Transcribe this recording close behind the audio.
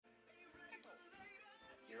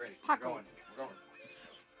ready. We're going.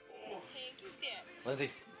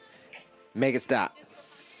 Lindsay, make it stop.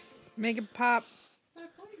 Make it pop.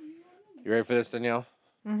 You ready for this, Danielle?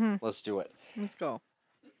 Mm-hmm. Let's do it. Let's go.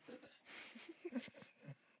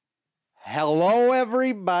 Hello,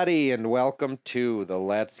 everybody, and welcome to the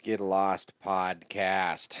Let's Get Lost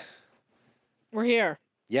podcast. We're here.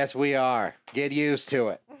 Yes, we are. Get used to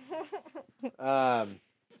it.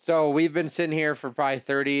 So we've been sitting here for probably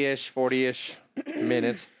 30-ish, 40-ish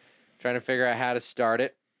minutes trying to figure out how to start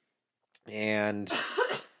it. And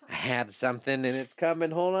I had something, and it's coming.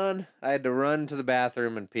 Hold on. I had to run to the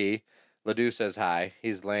bathroom and pee. Ledoux says hi.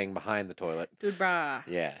 He's laying behind the toilet. Dude, brah.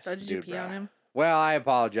 Yeah. Did you pee on him? Well, I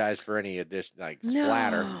apologize for any addition,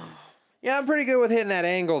 splatter. No. Yeah, I'm pretty good with hitting that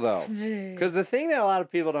angle, though. Jeez. Because the thing that a lot of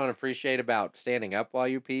people don't appreciate about standing up while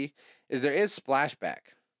you pee is there is splashback.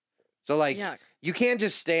 So, Yuck. you can't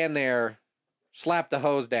just stand there, slap the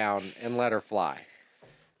hose down, and let her fly.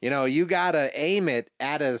 You know, you got to aim it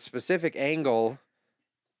at a specific angle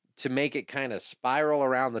to make it kind of spiral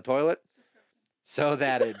around the toilet so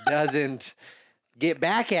that it doesn't get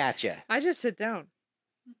back at you. I just sit down.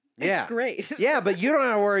 Yeah. It's great. Yeah, but you don't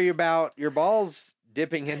have to worry about your balls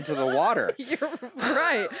dipping into the water. You're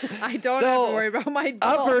right. I don't So, have to worry about my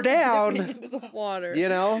up or balls down, dipping into the water. You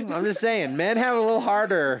know, I'm just saying, men have it a little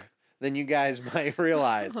harder than you guys might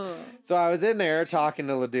realize. So I was in there talking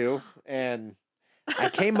to Ledoux, and I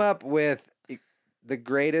came up with the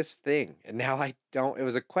greatest thing. And now it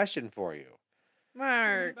was a question for you.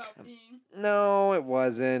 Mark. About peeing. No, it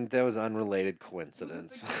wasn't. That was unrelated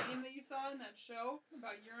coincidence. Was it the game that you saw in that show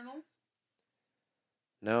about urinals?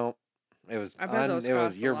 No, it was. I bet those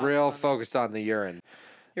cost a You're lot real of money. focused on the urine.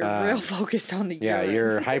 You're real focused on the Yeah, urine.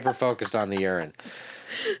 you're hyper focused on the urine.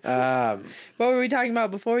 What were we talking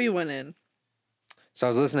about before you went in? So I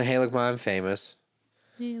was listening to Hey Look Ma, I'm Famous.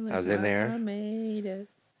 I was in there. I made it.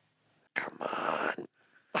 Come on.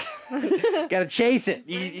 Gotta chase it.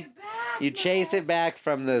 You chase it back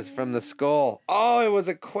from the skull. Oh, it was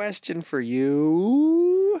a question for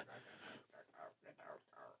you.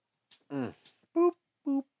 Boop,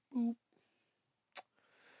 boop, boop.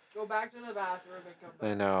 Go back to the bathroom and come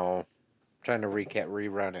back. I know. I'm trying to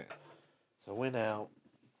rerun it. So went out,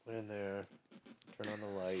 went in there, turned on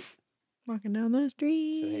the light. Walking down the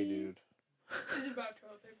street. Said, hey, dude. Is it about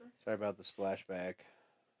toilet paper? Sorry about the splashback.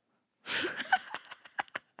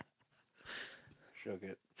 Shook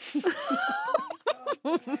it.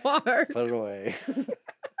 Mark. Put it away.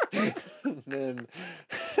 And then,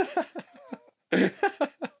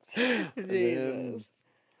 Jesus.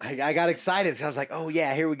 I got excited. So I was like, oh,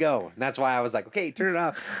 yeah, here we go. And that's why I was like, okay, turn it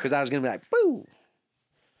off. Because I was going to be like, boo.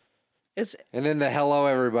 And then the hello,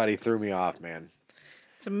 everybody threw me off, man.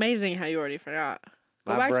 It's amazing how you already forgot.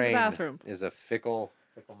 Go My back to the brain bathroom. is a fickle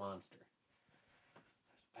monster.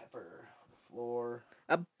 Pepper on the floor.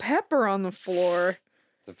 A pepper on the floor.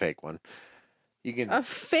 It's a fake one. You can. A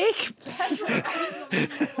fake pepper.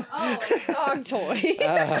 Oh, a dog toy.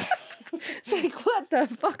 It's like, what the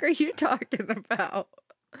fuck are you talking about?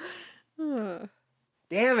 Damn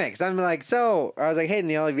it. Because I'm like, I was like, hey,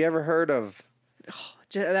 Neil, have you ever heard of.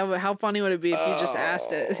 How funny would it be if you just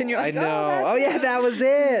asked it? And you're like, I know. Oh, yeah, that was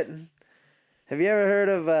it. Have you ever heard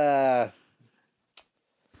of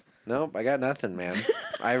Nope, I got nothing, man.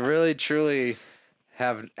 I really, truly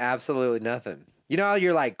have absolutely nothing. You know how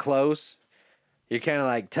you're like close? You're kind of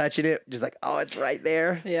like touching it, just like, oh, it's right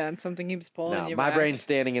there. Yeah, and something keeps pulling No, you my back. brain's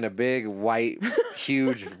standing in a big, white,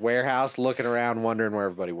 huge warehouse looking around, wondering where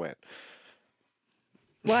everybody went.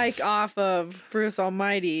 Like off of Bruce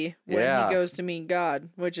Almighty when Yeah. he goes to meet God,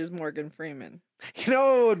 which is Morgan Freeman. You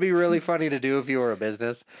know what would be really funny to do if you were a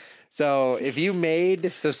business? So if you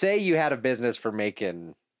say you had a business for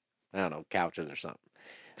making, I don't know, couches or something,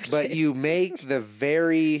 but you make the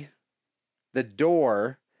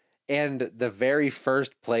door and the very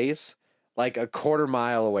first place like a quarter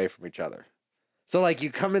mile away from each other. So like you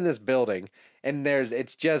come in this building and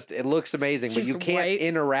it looks amazing, but you can't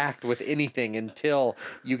interact with anything until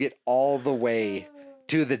you get all the way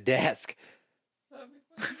to the desk.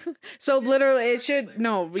 So literally, it should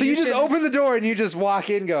So you just open the door and you just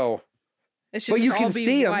walk in, go. It should But you all can be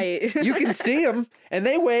see them. white. You can see them, and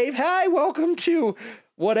they wave, "Hi, welcome to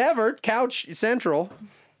whatever Couch Central,"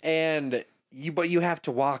 but you have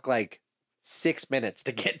to walk like 6 minutes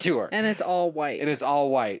to get to her, And it's all white. and it's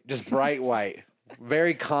all white, just bright white,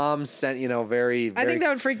 very calm scent. Very. I think that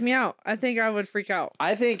would freak me out. I think I would freak out.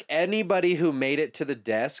 I think anybody who made it to the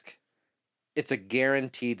desk, it's a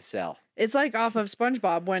guaranteed sell. It's like off of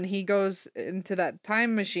SpongeBob when he goes into that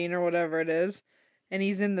time machine or whatever it is, and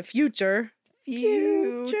he's in the future.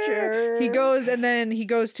 Future. He goes and then he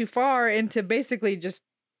goes too far into basically just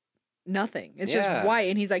nothing. It's Yeah. just white,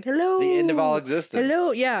 and he's like, "Hello." The end of all existence.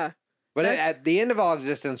 Hello, yeah. But That's- at the end of all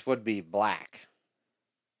existence would be black.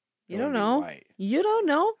 You It don't wouldn't be know. white. You don't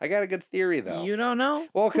know. I got a good theory though. You don't know.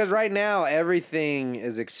 Well, because right now everything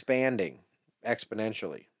is expanding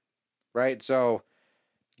exponentially, right? So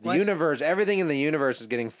the What? universe, everything in the universe is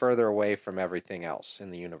getting further away from everything else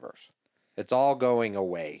in the universe. It's all going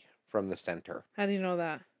away from the center. How do you know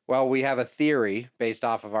that? Well, we have a theory based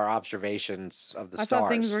off of our observations of the I stars. thought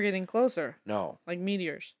things were getting closer, No. like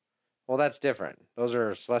meteors. Well, that's different. Those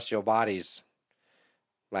are celestial bodies,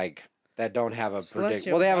 like that don't have a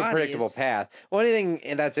Celestial well, they have a predictable bodies. path. Well, anything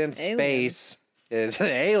that's in Aliens. space is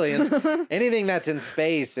aliens. Anything that's in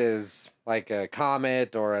space is like a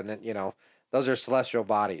comet or an those are celestial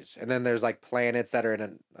bodies. And then there's like planets that are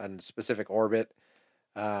in a specific orbit.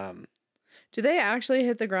 Do they actually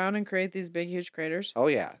hit the ground and create these big, huge craters? Oh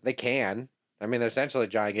yeah, they can. I mean, they're essentially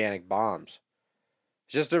gigantic bombs.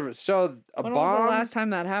 Just a so a When bomb. was the last time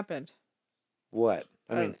that happened? What?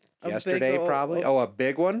 I A- mean, a big yesterday ol- probably. ol- Oh, a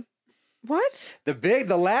big one. What?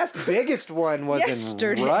 The last biggest one was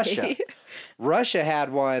Yesterday. in Russia. Russia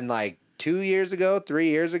had one like 2 years ago, 3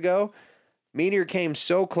 years ago. Meteor came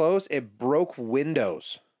so close it broke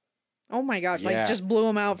windows. Oh my gosh! Yeah. Like just blew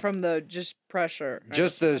them out from the just pressure.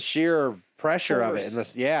 Just the sheer pressure of it, Force. and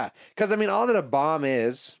this, yeah. Because I mean, all that a bomb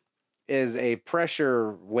is a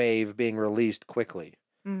pressure wave being released quickly.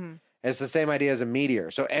 Mm-hmm. It's the same idea as a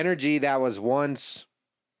meteor. So energy that was once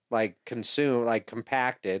like consumed, like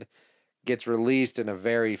compacted, gets released in a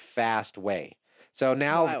very fast way. So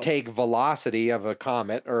now Wow. take velocity of a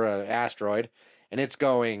comet or an asteroid, and it's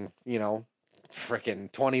going,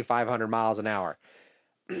 freaking 2,500 miles an hour,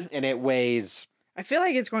 and it weighs I feel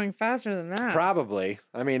like it's going faster than that. probably.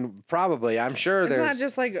 I mean, probably. I'm sure Isn't there's. that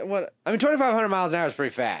just like what 2,500 miles an hour is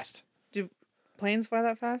pretty fast. planes fly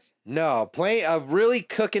that fast? No, a really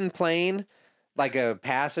cooking plane, like a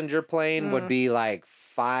passenger plane, would be like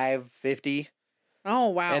 550. Oh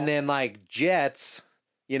wow! And then like jets,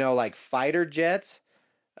 like fighter jets,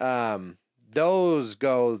 those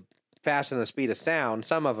go faster than the speed of sound.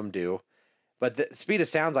 Some of them do, but the speed of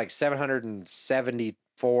sound's like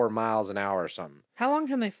 774 miles an hour or something. how long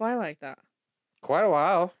can they fly like that? Quite a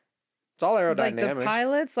while. It's all Like aerodynamic. the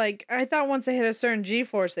pilots, like I thought once they hit a certain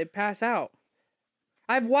G-force, they pass out.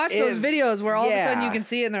 I've watched those videos where all of a sudden you yeah. can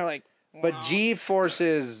see it and they're like, But wow. G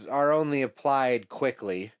forces are only applied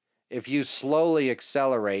quickly. If you slowly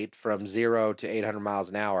accelerate from 0 to 800 miles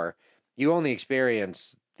an hour, you only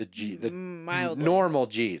experience the mildly. normal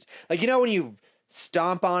G's. Like when you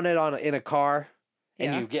stomp on it in a car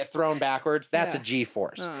and Yeah. you get thrown backwards, that's Yeah. a G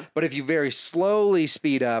force. Uh. But if you very slowly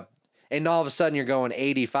speed up and all of a sudden you're going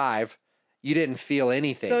 85, you didn't feel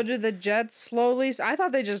anything. So do the jets slowly? I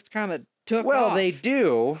thought they just kind of took Well, off. they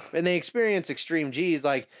do, and they experience extreme G's.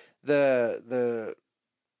 Like the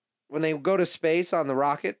when they go to space on the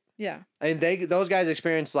rocket, Yeah. and those guys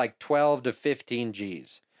experience like 12 to 15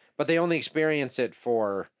 G's, but they only experience it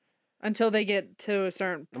for Until they get to a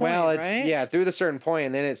certain point, it's right? through the certain point,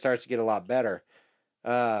 and then it starts to get a lot better.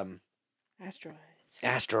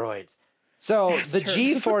 Asteroids. So the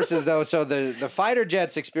G forces though, so the fighter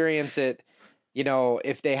jets experience it,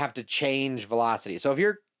 if they have to change velocity. So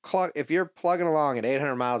if you're plugging along at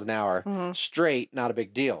 800 miles an hour Uh-huh. straight, not a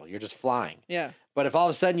big deal. You're just flying. Yeah. But if all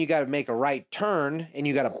of a sudden you got to make a right turn and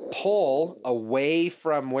you got to pull away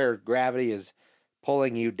from where gravity is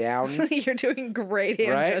pulling you down, You're doing great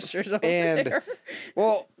hand Right? gestures over And- there.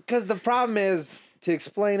 well, because the problem is to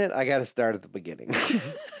explain it, I got to start at the beginning.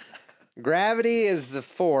 Gravity is the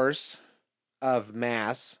force of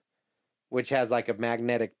mass, which has like a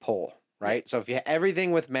magnetic pull, right? So if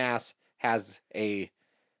everything with mass has a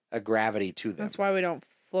gravity to them. That's why we don't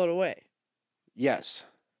float away. Yes.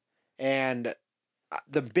 And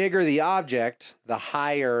the bigger the object, the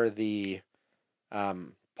higher the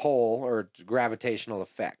pull or gravitational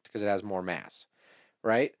effect because it has more mass,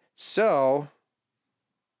 right? So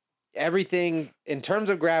everything in terms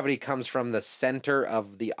of gravity comes from the center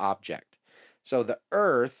of the object. So the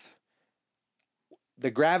Earth,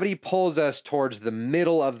 the gravity pulls us towards the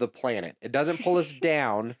middle of the planet. It doesn't pull us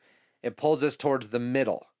down, it pulls us towards the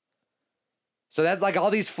middle. So that's like all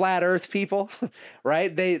these flat Earth people,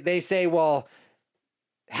 right? They say, well,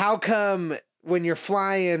 how come when you're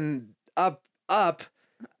flying up,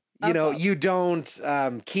 you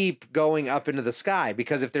don't keep going up into the sky?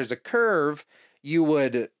 Because if there's a curve, you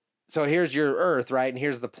would. So here's your Earth, right? And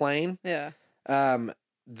here's the plane. Yeah.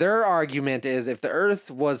 Their argument is if the Earth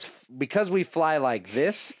was, because we fly like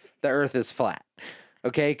this, the Earth is flat.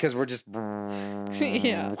 Okay? Because we're just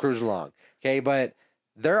Yeah. cruising along. Okay? But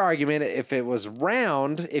Their argument, if it was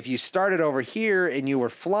round, if you started over here and you were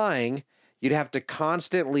flying, you'd have to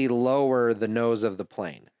constantly lower the nose of the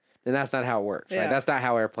plane. And that's not how it works, right? That's not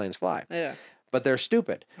how airplanes fly. Yeah. But they're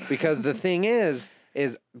stupid because the thing is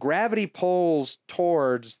gravity pulls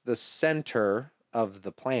towards the center of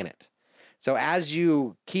the planet. So as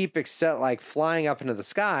you keep flying up into the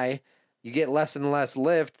sky, you get less and less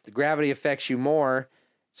lift. The gravity affects you more.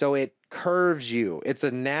 So it curves you. It's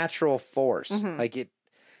a natural force. Mm-hmm.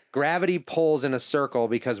 Gravity pulls in a circle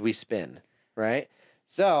because we spin, right?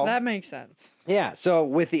 So that makes sense. Yeah. So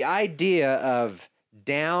with the idea of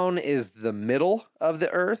down is the middle of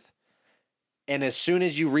the earth, and as soon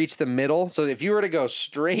as you reach the middle, so if you were to go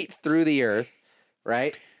straight through the earth,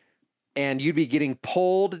 right, and you'd be getting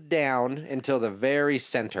pulled down until the very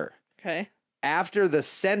center. Okay. After the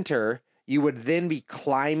center, you would then be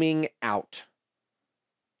climbing out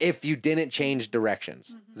if you didn't change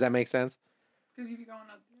directions. Does that make sense? Because you'd be going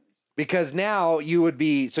up. Because now you'd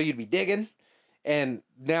be digging, and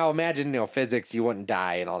now imagine, physics, you wouldn't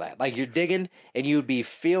die and all that. Like you're digging and you'd be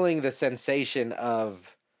feeling the sensation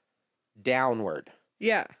of downward.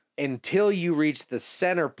 Yeah. Until you reach the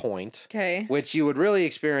center point, okay, which you would really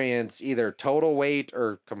experience either total weight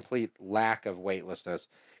or complete lack of weightlessness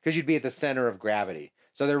because you'd be at the center of gravity.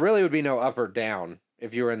 So there really would be no up or down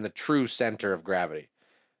if you were in the true center of gravity.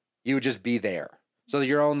 You would just be there. So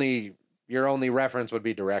your only reference would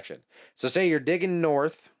be direction. So say you're digging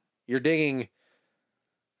north, you're digging.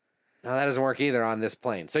 No, that doesn't work either on this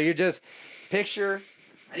plane. So you just picture,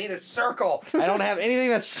 I need a circle. I don't have anything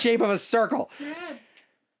that's the shape of a circle. Yeah.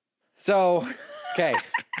 So, okay,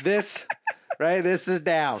 this is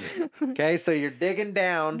down. Okay, so you're digging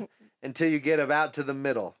down until you get about to the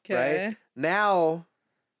middle, right? Now,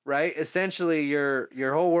 right, essentially your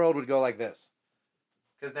whole world would go like this.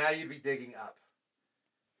 Because now you'd be digging up.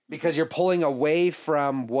 Because you're pulling away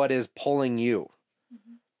from what is pulling you.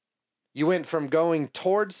 Mm-hmm. You went from going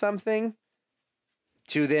towards something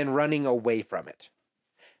to then running away from it.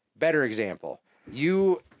 Better example.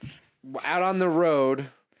 You, out on the road,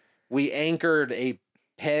 we anchored a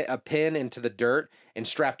pin into the dirt and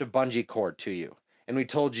strapped a bungee cord to you. And we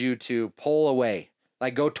told you to pull away,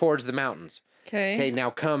 like go towards the mountains. Okay, now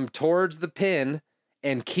come towards the pin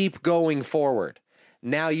and keep going forward.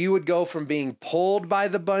 Now you would go from being pulled by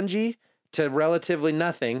the bungee to relatively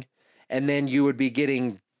nothing, and then you would be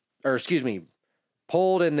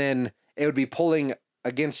pulled, and then it would be pulling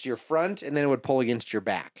against your front, and then it would pull against your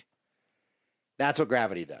back. That's what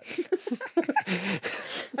gravity does.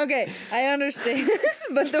 Okay, I understand,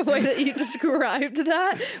 but the way that you described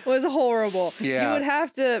that was horrible. Yeah. You would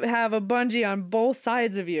have to have a bungee on both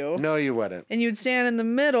sides of you. No, you wouldn't. And you'd stand in the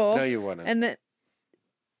middle. No, you wouldn't. And then,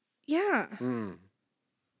 yeah.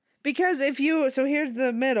 Because so here's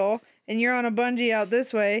the middle, and you're on a bungee out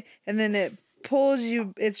this way, and then it pulls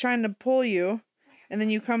you, it's trying to pull you, and then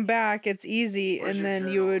you come back, it's easy, and then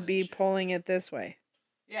you would be pulling it this way.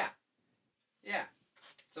 Yeah. Yeah.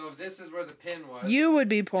 So if this is where the pin was. You would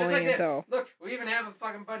be pulling just like it, this. though. Look, we even have a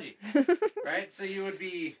fucking bungee. Right? So you would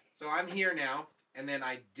be, so I'm here now, and then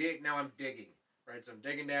now I'm digging. Right? So I'm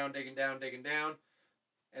digging down,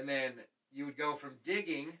 and then you would go from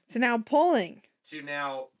digging. So now pulling. To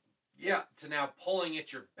now pulling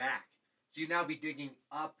at your back. So you'd now be digging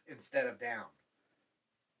up instead of down.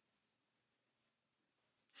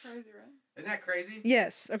 Crazy, right? Isn't that crazy?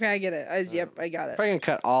 Yes. Okay, I get it. Yep, I got it. Probably gonna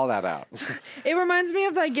cut all that out. It reminds me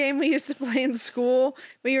of that game we used to play in school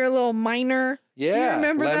where you're a little miner. Yeah. Do you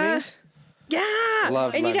remember Lemmings? that? Yeah.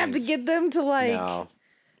 Loved and you'd have to Lemmings. get them to like. No.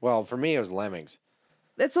 Well, for me, it was Lemmings.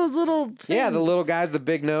 That's those little things. Yeah, the little guys, the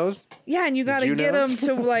big nose. Yeah, and you got to get them Junos.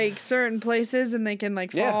 to like certain places, and they can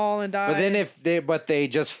like fall and die. But then they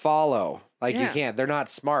just follow. Like you Yeah. can't. They're not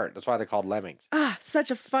smart. That's why they're called lemmings. Such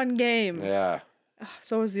a fun game. Yeah.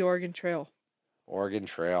 So was the Oregon Trail. Oregon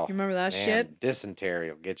Trail. You remember that Man, shit?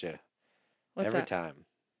 Dysentery will get you What's every that? time.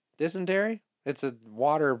 Dysentery? It's a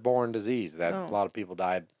waterborne disease that Oh. a lot of people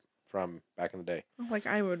died from back in the day. Like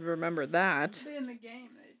I would remember that. In the game.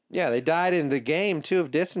 Yeah, they died in the game too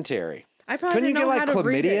of dysentery. I probably Couldn't you didn't get know like how to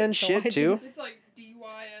read chlamydia it, and so shit I too? It's like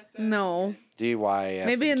DYSS. No. DYS.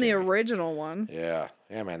 Maybe in the original one. Yeah.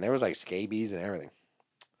 Yeah, man. There was like scabies and everything.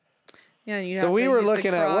 Yeah, you. So we were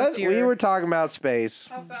looking at what we were talking about space.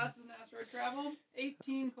 How fast does an asteroid travel?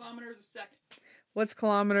 18 kilometers a second. What's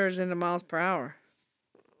kilometers into miles per hour?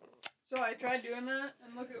 So I tried doing that,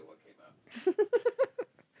 and look at what came up.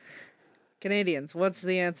 Canadians, what's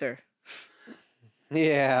the answer?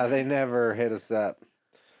 Yeah, they never hit us up.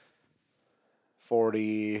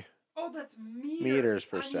 40 Oh, that's meters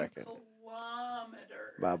per I need second.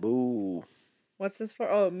 Kilometers. Babu. What's this for?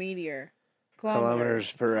 Oh, meteor.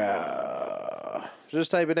 kilometers per hour.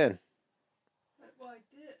 Just type it in. Well, I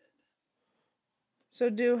did.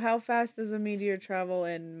 So how fast does a meteor travel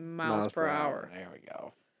in miles per hour? There we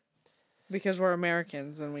go. Because we're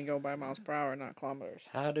Americans and we go by miles per hour, not kilometers.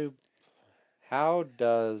 How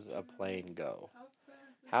does a plane go?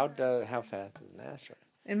 How fast is an asteroid?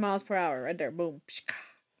 In miles per hour, right there. Boom.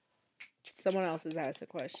 Someone else has asked the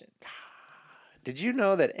question. Did you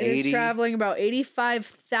know that It is traveling about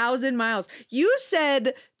 85,000 miles. You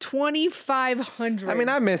said 2,500. I mean,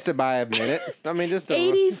 I missed it by a minute. I mean, just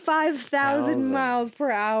 85,000 miles per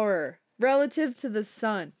hour relative to the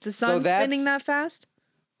sun. The sun's spinning that fast?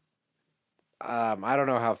 I don't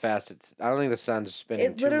know how fast it's. I don't think the sun's spinning.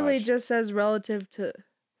 It literally just says relative to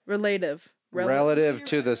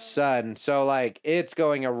the sun. So like it's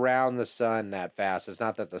going around the sun that fast. It's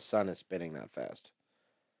not that the sun is spinning that fast.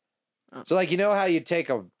 Oh. So like you know how you take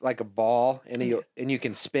a ball and you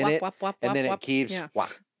can spin it and then it keeps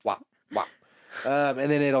wop wop wop.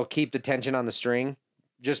 And then it'll keep the tension on the string.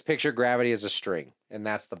 Just picture gravity as a string, and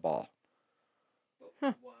that's the ball.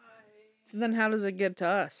 Huh. So then how does it get to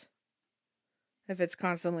us? If it's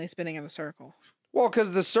constantly spinning in a circle. Well,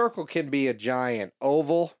 because the circle can be a giant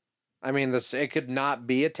oval. I mean, it could not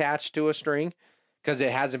be attached to a string because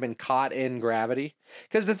it hasn't been caught in gravity.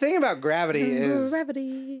 Because the thing about gravity is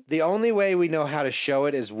the only way we know how to show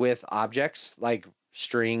it is with objects like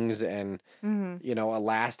strings and,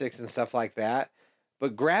 elastics and stuff like that.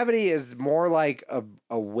 But gravity is more like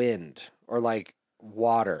a wind or like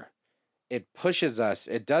water. It pushes us.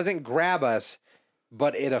 It doesn't grab us,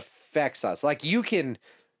 but it affects us. Like you can,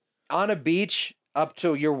 on a beach up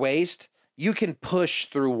to your waist, you can push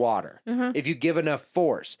through water if you give enough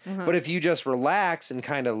force. But if you just relax and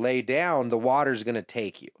kind of lay down, the water's going to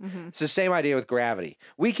take you. It's the same idea with gravity.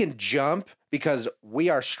 We can jump because we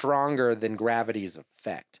are stronger than gravity's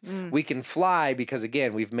effect. We can fly because,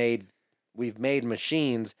 again, we've made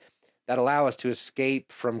machines that allow us to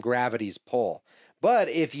escape from gravity's pull. But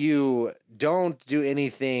if you don't do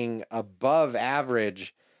anything above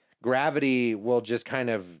average, gravity will just kind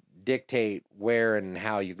of dictate where and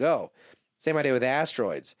how you go. Same idea with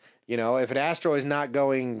asteroids. You know, if an asteroid's not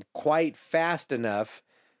going quite fast enough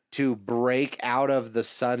to break out of the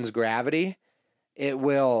sun's gravity, it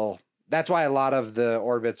will. That's why a lot of the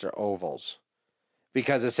orbits are ovals.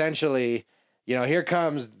 Because essentially, here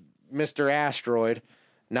comes Mr. Asteroid,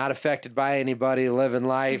 not affected by anybody, living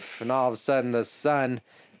life, and all of a sudden the sun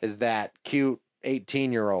is that cute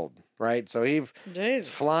 18-year-old. Right? So he's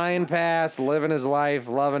flying past, living his life,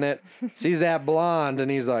 loving it. Sees that blonde, and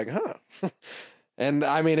he's like, huh. And,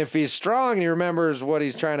 I mean, if he's strong and he remembers what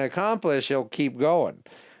he's trying to accomplish, he'll keep going.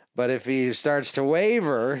 But if he starts to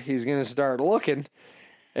waver, he's going to start looking,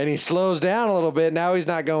 and he slows down a little bit. Now he's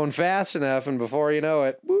not going fast enough, and before you know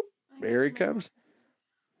it, whoop, here he comes.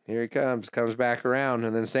 Here he comes back around,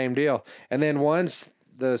 and then same deal. And then once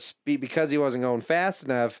the speed, because he wasn't going fast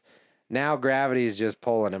enough, now gravity is just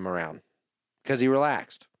pulling him around because he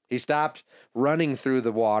relaxed. He stopped running through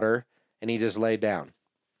the water and he just laid down.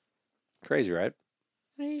 Crazy, right?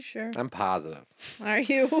 Are you sure? I'm positive. Are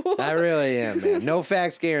you? I really am, man. No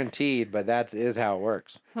facts guaranteed, but that is how it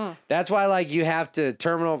works. Huh. That's why, like, you have to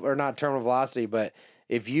not terminal velocity, but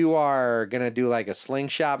if you are going to do like a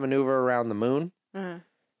slingshot maneuver around the moon,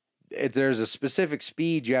 there's a specific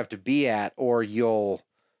speed you have to be at or you'll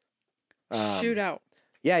shoot out.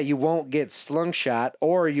 Yeah, you won't get slingshot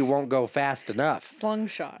or you won't go fast enough.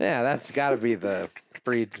 Slingshot. Yeah, that's got to be the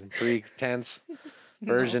pre-tense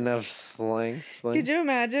version of sling. Could you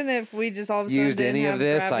imagine if we just all of a sudden used any of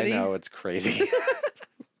this? Gravity? I know, it's crazy.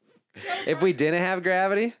 If we didn't have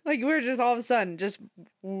gravity? Like we're just all of a sudden just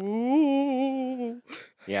woo.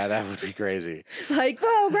 Yeah, that would be crazy. Like,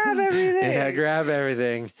 whoa, grab everything. Yeah, grab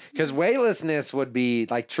everything. Because weightlessness would be,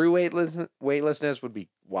 like true weightlessness would be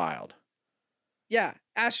wild. Yeah,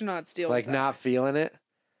 astronauts deal with that. Not feeling it.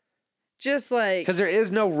 Just like... Because there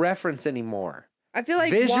is no reference anymore. I feel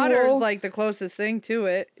like water's like the closest thing to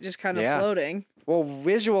it, just kind of floating. Well,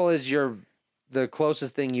 visual is the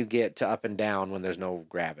closest thing you get to up and down when there's no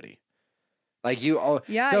gravity. Like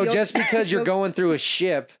just because you're going through a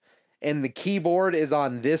ship and the keyboard is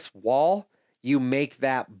on this wall, you make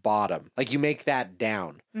that bottom. Like you make that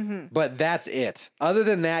down. But that's it. Other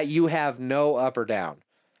than that, you have no up or down.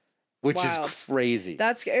 Which is crazy.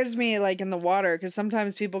 That scares me, like, in the water, because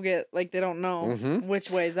sometimes people get, like, they don't know which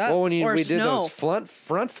way's up. Well, we did those front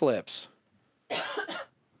flips,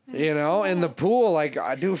 in the pool, like,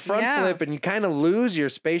 I do front flip, and you kind of lose your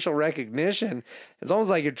spatial recognition. It's almost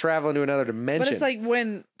like you're traveling to another dimension. But it's like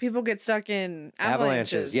when people get stuck in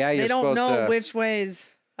avalanches. Yeah, they don't know which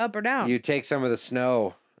way's up or down. You take some of the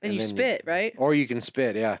snow And you spit, right? Or you can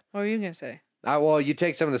spit, yeah. What were you going to say? Well, you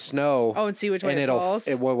take some of the snow. Oh, and see which way and it falls?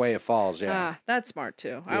 what way it falls, yeah. Ah, that's smart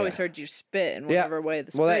too. I Yeah. always heard you spit in whatever way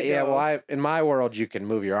the spit well, goes. yeah, well, in my world, you can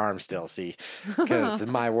move your arms still, see, because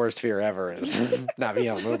my worst fear ever is not being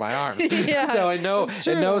able to move my arms. Yeah, so in no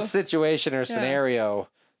situation or Yeah. scenario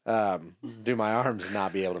do my arms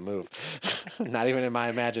not be able to move. Not even in my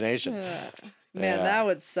imagination. Man, Yeah. that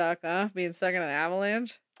would suck, huh? Being stuck in an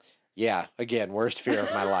avalanche. Yeah, again, worst fear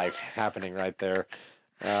of my life happening right there.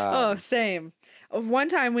 Oh, same. One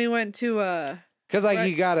time we went to Because, like, Right.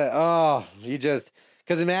 you gotta,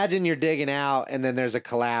 because imagine you're digging out and then there's a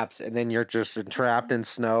collapse and then you're just trapped in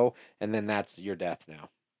snow and then that's your death now.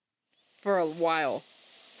 for a while.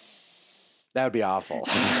 That would be awful.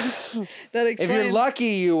 That explains. If you're lucky,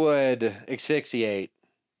 you would asphyxiate.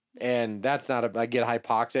 And that's not I get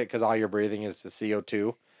hypoxic because all you're breathing is the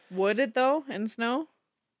CO2. Would it though in snow?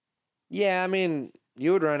 Yeah, I mean,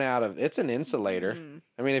 you would run out of, it's an insulator. Mm.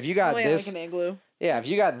 I mean, if you got Oh, yeah, this, like an igloo. yeah, if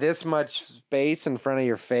you got this much space in front of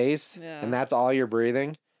your face Yeah. and that's all you're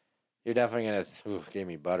breathing, you're definitely gonna, gave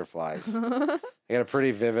me butterflies. I got a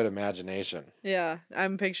pretty vivid imagination. Yeah,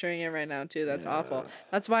 I'm picturing it right now too. That's awful. Yeah.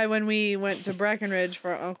 That's why when we went to Breckenridge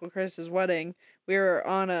for Uncle Chris's wedding, we were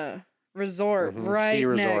on a resort Mhm, right ski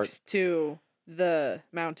resort. next to the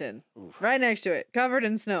mountain. Oof. Right next to it, covered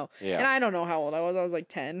in snow. Yeah. And I don't know how old I was. I was like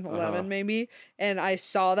 10, 11 Uh-huh. maybe. And I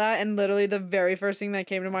saw that and literally the very first thing that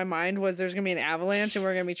came to my mind was there's going to be an avalanche and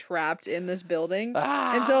we're going to be trapped in this building.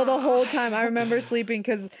 And so the whole time I remember sleeping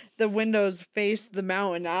because the windows faced the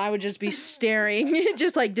mountain. And I would just be staring,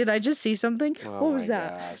 just like, did I just see something? Oh What was my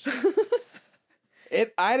that? gosh.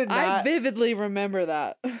 I did I not. vividly remember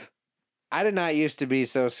that. I did not used to be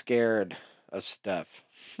so scared of stuff.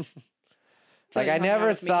 Till Like you I hung out never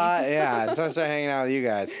with me. thought, yeah, until I started hanging out with you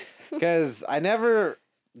guys, because I never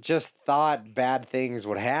just thought bad things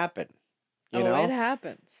would happen. You know, it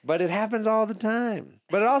happens. but it happens all the time.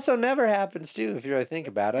 But it also never happens too, if you really think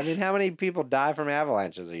about it. I mean, how many people die from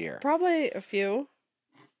avalanches a year? Probably a few.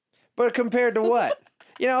 But compared to what?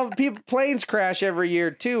 You know, planes crash every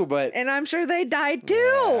year too. But And I'm sure they died too.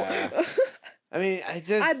 Yeah. I mean,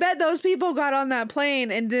 I bet those people got on that plane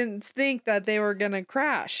and didn't think that they were going to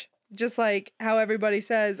crash. Just like how everybody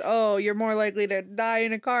says, oh, you're more likely to die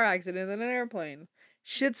in a car accident than an airplane.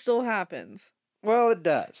 Shit still happens. Well, it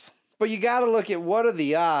does. But you got to look at what are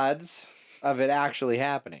the odds of it actually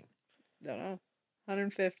happening. Don't know.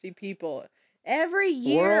 150 people every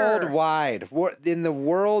year. Worldwide, in the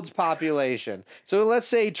world's population. So let's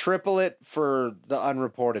say triple it for the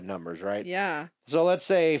unreported numbers, right? Yeah. So let's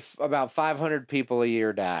say about 500 people a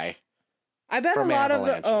year die. I bet a From lot of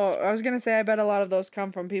avalanches. I was going to say, I bet a lot of those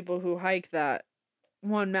come from people who hike that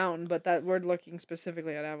one mountain, but that we're looking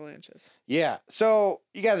specifically at avalanches. Yeah. So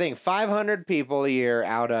you got to think 500 people a year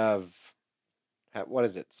out of, what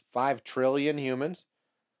is it? 5 trillion humans?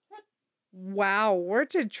 Wow. We're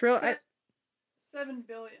to 7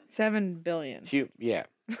 billion. 7 billion. Yeah.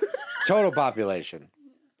 Total population.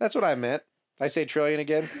 That's what I meant. Did I say trillion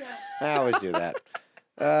again? Yeah. I always do that.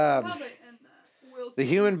 How they end that? We'll The see.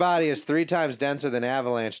 human body is 3 times denser than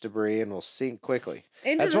avalanche debris and will sink quickly.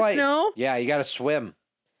 Into That's the why- snow? Yeah, you got to swim.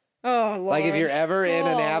 Oh, Lord. Like if you're ever in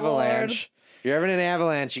an Oh, avalanche, if you're ever in an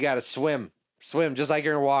avalanche, you got to swim. Swim just like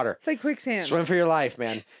you're in water. It's like quicksand. Swim for your life,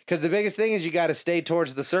 man. Because the biggest thing is you got to stay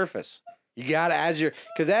towards the surface. You got to,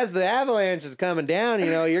 because as the avalanche is coming down, you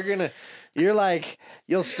know,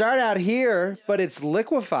 you'll start out here, but it's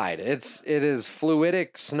liquefied. It is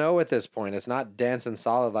fluidic snow at this point. It's not dense and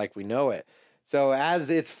solid like we know it. So as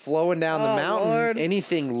it's flowing down the Oh, mountain, Lord.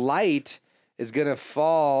 anything light is going to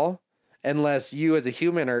fall unless you as a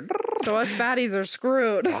human are, So us fatties are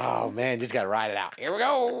screwed. oh man, just got to ride it out. Here we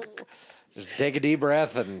go. Just take a deep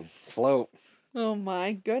breath and float. Oh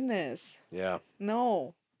my goodness. Yeah.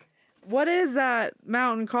 No. What is that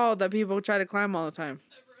mountain called that people try to climb all the time?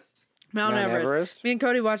 Mount Everest. Me and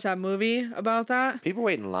Cody watched that movie about that. People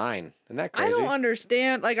wait in line. Isn't that crazy? I don't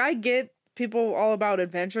understand. Like, I get people all about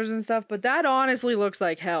adventures and stuff, but that honestly looks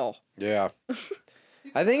like hell. Yeah.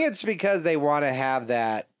 I think it's because they want to have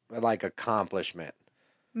that, like, accomplishment.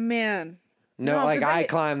 Man. No, No, like, 'cause I they-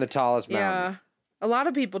 climbed the tallest mountain. Yeah. A lot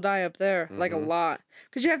of people die up there. Like, a Mhm. lot.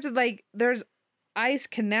 Because you have to, like, there's ice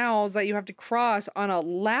canals that you have to cross on a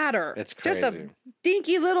ladder. It's Just crazy. a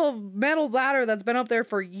dinky little metal ladder that's been up there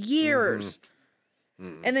for years.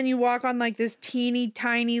 Mm. And then you walk on like this teeny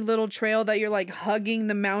tiny little trail that you're like hugging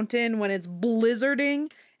the mountain when it's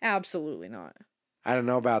blizzarding. Absolutely not. I don't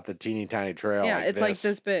know about the teeny tiny trail. Yeah, it's like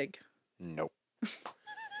this big. Nope.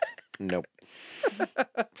 Nope.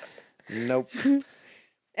 Nope.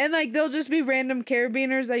 And like they'll just be random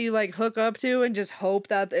carabiners that you like hook up to and just hope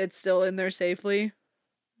that it's still in there safely.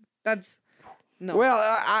 That's no. Well,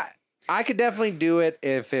 I could definitely do it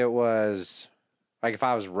if it was like if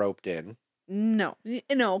I was roped in. No,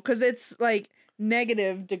 because it's like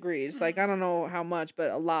negative degrees. Like I don't know how much,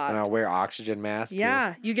 but a lot. And I'll wear oxygen masks.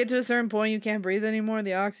 Yeah, you get to a certain point, you can't breathe anymore.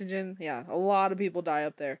 The oxygen. Yeah, a lot of people die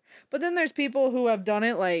up there. But then there's people who have done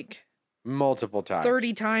it like multiple times,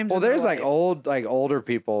 30 times. Well, in their there's like life. older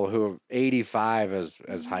people who 85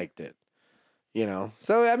 has hiked it. You know,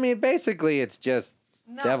 so I mean, basically, it's just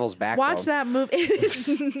devil's backbone. Watch that movie. It's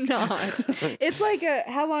not. It's like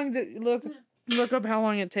how long look up how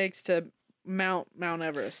long it takes to Mount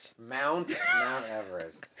Everest. Mount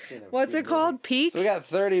Everest. What's it called? Peak? So we got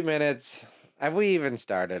 30 minutes. Have we even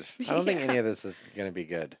started? I don't think any of this is going to be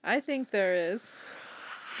good. I think there is.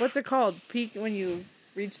 What's it called? Peak when you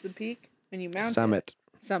reach the peak? When you mount Summit.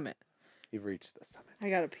 Summit. You've reached the summit. I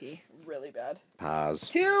gotta pee really bad. Pause.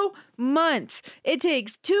 2 months. It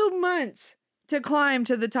takes 2 months to climb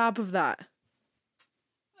to the top of that.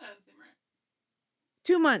 That doesn't seem right.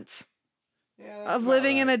 2 months. Of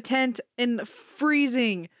living in a tent and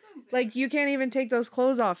freezing. Like, you can't even take those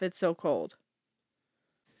clothes off. It's so cold.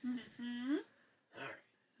 Mm-hmm.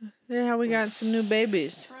 Yeah, how we got some new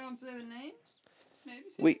babies. Pronounce the names?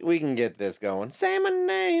 Maybe. We can get this going. Say my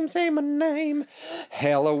name, say my name.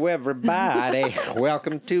 Hello, everybody.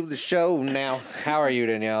 Welcome to the show now. How are you,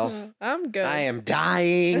 Danielle? I'm good. I am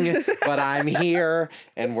dying, but I'm here,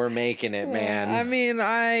 and we're making it, man. I mean,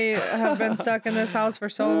 I have been stuck in this house for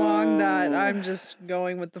so long that I'm just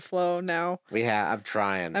going with the flow now. I'm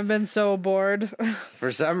trying. I've been so bored.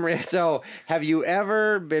 For some reason. So, have you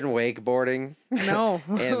ever been wakeboarding? No.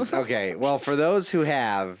 And, okay, well, for those who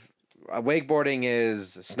have, wakeboarding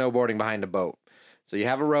is snowboarding behind a boat. So you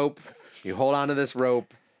have a rope, you hold onto this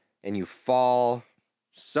rope, and you fall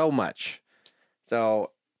so much.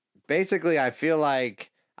 So basically, I feel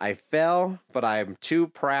like I fell, but I'm too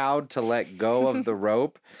proud to let go of the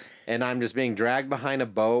rope, and I'm just being dragged behind a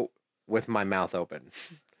boat with my mouth open.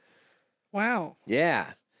 Wow. Yeah,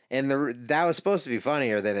 and that was supposed to be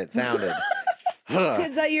funnier than it sounded.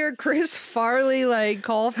 Is that your Chris Farley, like,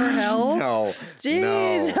 call for help? No.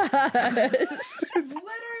 Jesus. Literally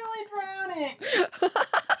drowning.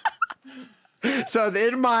 So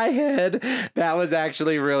in my head, that was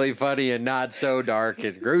actually really funny and not so dark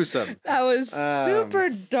and gruesome. That was super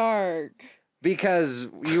dark. Because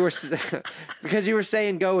you were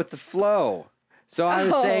saying go with the flow. So I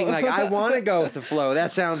was saying, like, I want to go with the flow.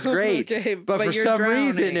 That sounds great. Okay, but for you're some drowning.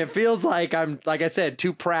 reason, it feels like I'm, like I said,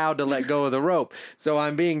 too proud to let go of the rope. So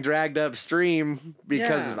I'm being dragged upstream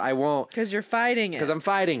because I won't. Because you're fighting it. Because I'm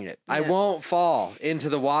fighting it. I won't fall into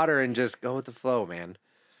the water and just go with the flow, man.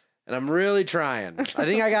 And I'm really trying. I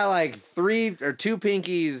think I got like 3 or 2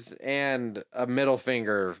 pinkies and a middle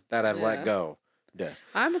finger that I've let go. Duh.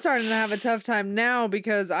 I'm starting to have a tough time now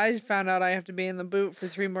because I found out I have to be in the boot for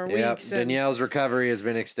 3 more weeks. And Danielle's recovery has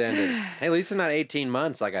been extended. Hey, at least it's not 18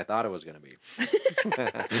 months like I thought it was going to be.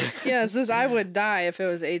 Yes, I would die if it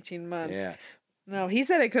was 18 months. Yeah. No, he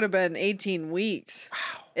said it could have been 18 weeks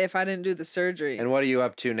if I didn't do the surgery. And what are you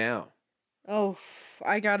up to now? Oh,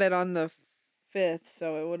 I got it on the 5th,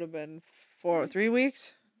 so it would have been 3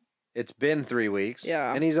 weeks. It's been 3 weeks.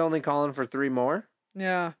 Yeah. And he's only calling for 3 more?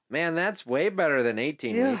 Yeah. Man, that's way better than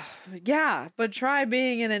 18 weeks. Yeah, but try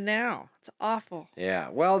being in it now. It's awful. Yeah.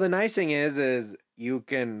 Well, the nice thing is you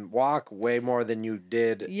can walk way more than you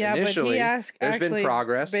did initially. But he There's been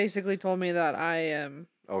progress. Basically told me that I am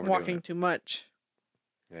walking too much.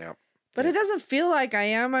 Yeah. But it doesn't feel like I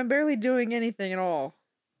am. I'm barely doing anything at all.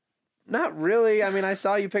 Not really. I mean, I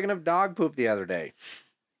saw you picking up dog poop the other day.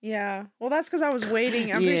 Yeah. Well, that's because I was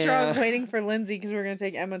waiting. I'm pretty sure I was waiting for Lindsay because we were going to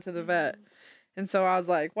take Emma to the vet. And so I was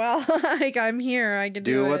like, well, like, I'm here. I can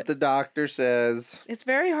do it. Do what the doctor says. It's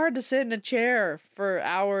very hard to sit in a chair for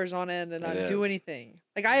hours on end and not do anything.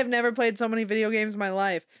 Like, I have never played so many video games in my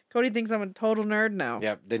life. Cody thinks I'm a total nerd now.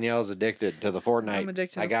 Yep. Danielle's addicted to the Fortnite. I'm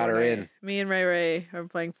addicted to I got Fortnite. her in. Me and Ray are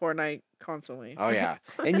playing Fortnite constantly. Oh, yeah.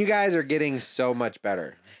 And you guys are getting so much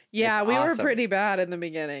better. Yeah, it's we awesome. were pretty bad in the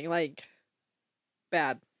beginning. Like,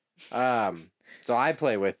 bad. So I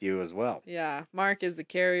play with you as well. Yeah. Mark is the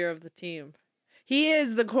carrier of the team. He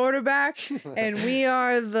is the quarterback, and we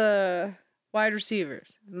are the wide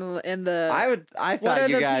receivers. And I thought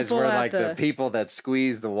you guys were like the people that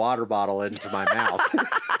squeeze the water bottle into my mouth.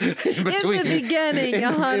 in the beginning,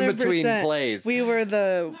 100%. In between plays. We were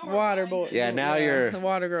the water boys. Yeah, now you're the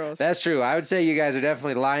water girls. That's true. I would say you guys are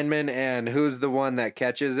definitely linemen, and who's the one that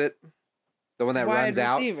catches it? The one that runs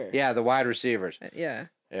receiver. out? Yeah, the wide receivers. Yeah.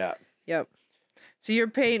 Yeah. Yep. So you're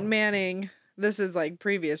Peyton Manning. This is like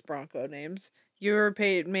previous Bronco names. You're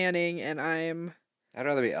Peyton Manning, and I'm. I'd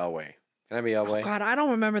rather be Elway. Can I be Oh Elway? God, I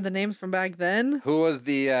don't remember the names from back then. Who was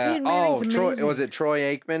the? Peyton Manning's Troy. amazing. Was it Troy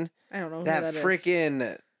Aikman? I don't know who That that is.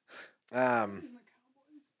 freaking.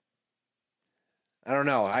 I don't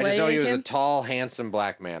know. I just Clay know he was a Aiken? tall, handsome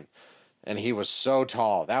black man, and he was so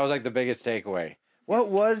tall. That was like the biggest takeaway. What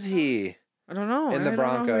was he? I don't know. In the I don't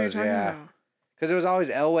know who you're Broncos, talking yeah. about. Because it was always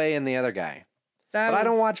Elway and the other guy. That But I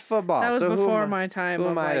don't watch football. That was so who before am my time who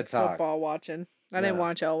of am I to like talk? football watching. I didn't No.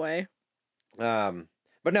 watch Elway.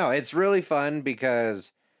 But no, it's really fun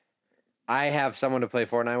because I have someone to play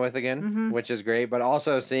Fortnite with again, Mhm. which is great. But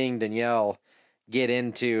also seeing Danielle get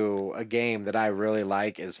into a game that I really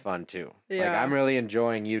like is fun too. Like Yeah. I'm really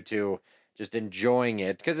enjoying you two just enjoying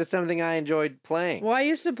it because it's something I enjoyed playing. Well, I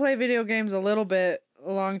used to play video games a little bit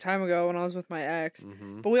a long time ago when I was with my ex,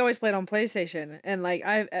 Mm-hmm. but we always played on PlayStation. And like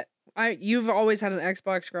you've always had an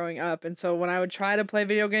Xbox growing up, and so when I would try to play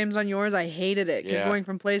video games on yours, I hated it because Yeah. going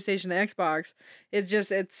from PlayStation to Xbox, it's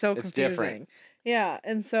so It's confusing. different. Yeah,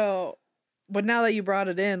 and so, but now that you brought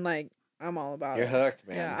it in, like I'm all about You're it. hooked,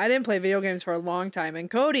 man. Yeah, I didn't play video games for a long time, and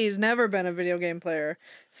Cody's never been a video game player.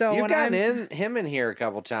 So You've when gotten him in here a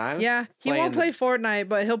couple times. yeah, he won't playing play Fortnite,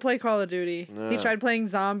 but he'll play Call of Duty. He Yeah. tried playing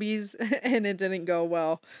zombies, and it didn't go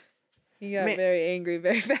well. He got Man, very angry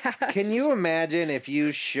very fast. Can you imagine if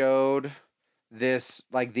you showed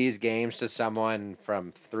these games to someone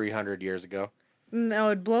from 300 years ago? That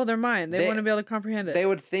would blow their mind. They They- wouldn't be able to comprehend it. They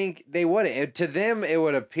would think they wouldn't. To them, it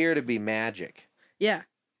would appear to be magic. Yeah.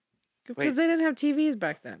 Wait. Because they didn't have TVs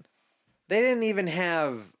back then. They didn't even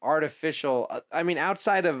have artificial. I mean,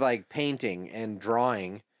 outside of like painting and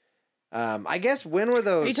drawing. I guess when were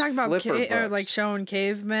those? Are you talking about flipper books? like showing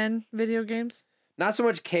cavemen video games? Not so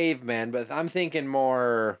much cavemen, but I'm thinking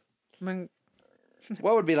more. I mean,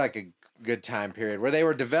 What would be like a good time period where they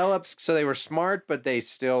were developed so they were smart, but they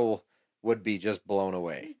still would be just blown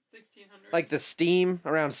away. 1600. Like the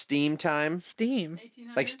around Steam time, Steam.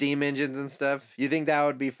 1800. like Steam engines and stuff. You think that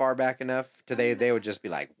would be far back enough to they would just be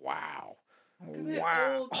like, wow. 'Cause they had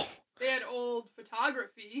Wow. They had old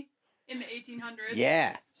photography in the 1800s.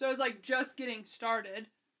 Yeah. So it was like just getting started.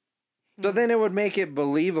 So then it would make it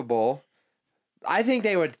believable. I think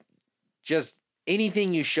they would just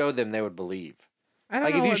anything you showed them, they would believe. I don't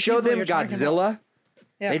Like know if you what showed people them you're talking about. Godzilla,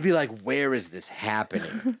 Yeah. they'd be like, where is this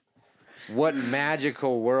happening? What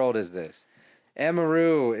magical world is this?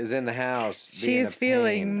 Emaru is in the house. being She's a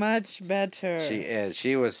feeling pain. much better. She is.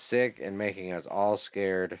 She was sick and making us all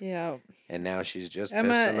scared, Yeah. and now she's just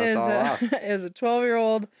Emma pissing us is all off. is a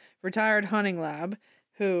 12-year-old retired hunting lab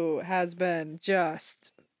who has been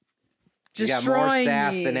just She got more destroying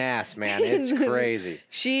sass me. than ass, man. It's crazy.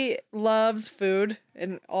 She loves food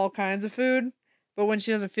and all kinds of food, but when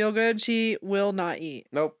she doesn't feel good, she will not eat.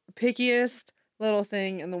 Nope. Pickiest little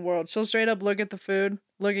thing in the world. She'll straight up look at the food,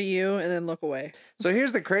 look at you, and then look away. So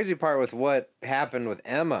here's the crazy part with what happened with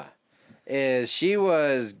Emma, is she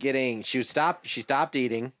stopped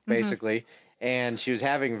eating Mm-hmm. basically, and she was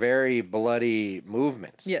having very bloody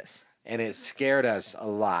movements. Yes. And it scared us a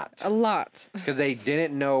lot A lot. because they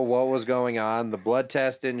didn't know what was going on. The blood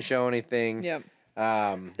test didn't show anything. Yep.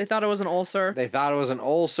 Um, They thought it was an ulcer. They thought it was an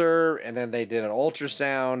ulcer, and then they did an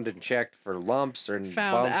ultrasound and checked for lumps or Found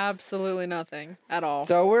bumps. absolutely nothing at all.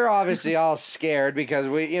 So we're obviously all scared because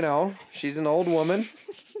she's an old woman,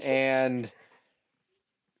 and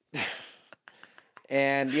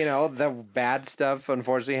the bad stuff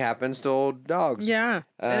unfortunately happens to old dogs. Yeah.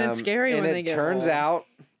 And it's scary and when it they get turns old. out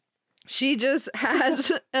She just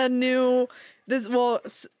has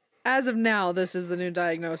as of now, this is the new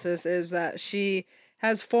diagnosis, is that she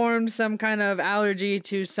has formed some kind of allergy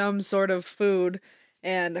to some sort of food,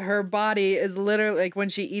 and her body is literally, like, when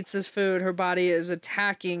she eats this food, her body is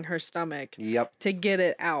attacking her stomach Yep. to get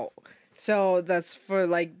it out. So that's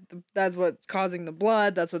that's what's causing the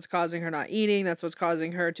blood, that's what's causing her not eating, that's what's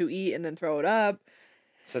causing her to eat and then throw it up.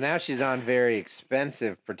 So now she's on very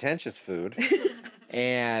expensive, pretentious food,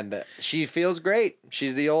 and she feels great.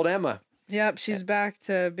 She's the old Emma. Yep, she's back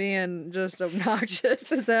to being just obnoxious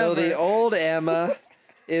as ever. So the old Emma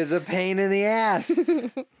is a pain in the ass.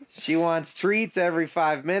 She wants treats every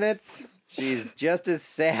 5 minutes. She's just as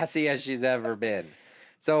sassy as she's ever been.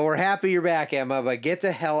 So we're happy you're back, Emma, but get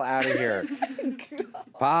the hell out of here.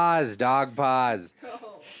 Pause, dog, pause.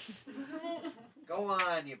 Go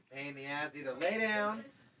on, you pain in the ass. Either lay down.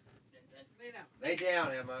 Lay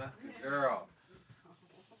down, Emma. Girl.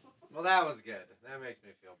 Well, that was good. That makes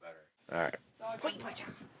me feel better. All right.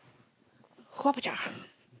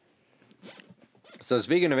 So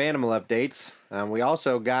speaking of animal updates, we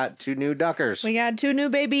also got 2 new duckers. We got 2 new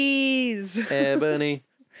babies. Ebony.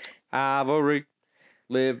 Ivory.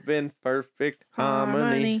 Live in perfect harmony.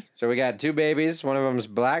 Harmony. So we got 2 babies. One of them's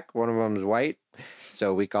black. One of them's white.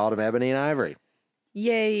 So we called them Ebony and Ivory.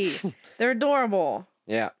 Yay. They're adorable.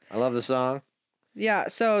 Yeah. I love the song. Yeah,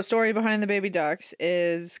 so story behind the baby ducks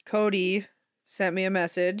is Cody sent me a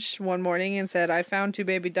message one morning and said, I found 2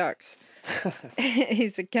 baby ducks. He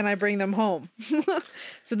said, can I bring them home?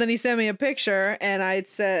 So then he sent me a picture and I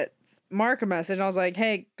sent Mark a message. I was like,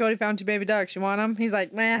 hey, Cody found 2 baby ducks. You want them? He's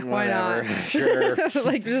like, why Whatever. not? Sure.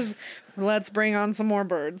 Like, just let's bring on some more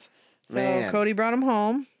birds. So Man. Cody brought them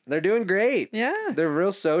home. They're doing great. Yeah. They're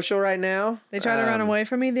real social right now. They tried to run away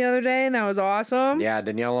from me the other day and that was awesome. Yeah,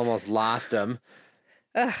 Danielle almost lost them.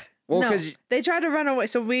 Ugh. Well, No, 'cause they tried to run away.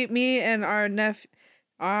 So me and our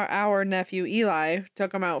nephew Eli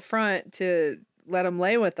took them out front to let them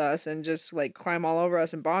lay with us and just like climb all over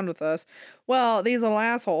us and bond with us. Well, these little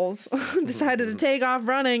assholes decided to take off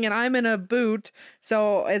running, and I'm in a boot,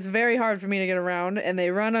 so it's very hard for me to get around. And they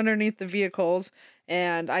run underneath the vehicles,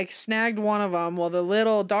 and I snagged one of them. Well, the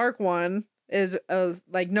little dark one is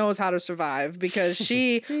like knows how to survive because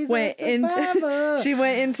she went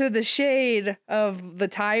into the shade of the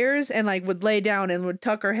tires and like would lay down and would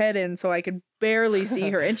tuck her head in so I could barely see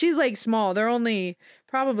her. And she's like small. They're only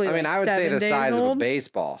probably I mean, like I would say 7 the days size old. of a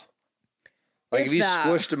baseball. Like if you that.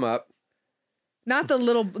 squished them up. Not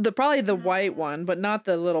probably the white one, but not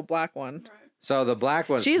the little black one. Right. So the black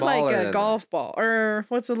one's She's smaller like a than golf ball, or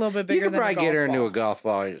what's a little bit You bigger could than probably a golf get her ball? into a golf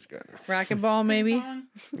ball. It's good. Racquetball, maybe. Fun.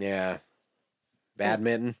 Yeah.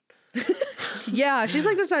 Badminton. Yeah, she's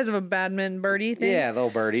like the size of a badminton birdie thing. Yeah,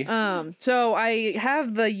 little birdie. So I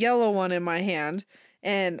have the yellow one in my hand,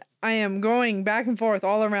 and I am going back and forth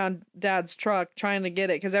all around Dad's truck trying to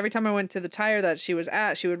get it, because every time I went to the tire that she was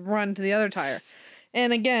at, she would run to the other tire.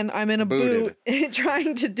 And again, I'm in a boot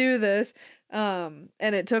trying to do this. And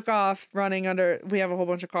it took off running under, we have a whole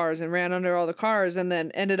bunch of cars, and ran under all the cars, and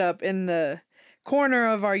then ended up in the corner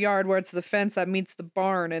of our yard where it's the fence that meets the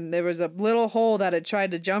barn, and there was a little hole that it tried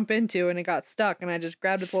to jump into, and it got stuck, and I just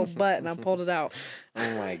grabbed its little butt and I pulled it out.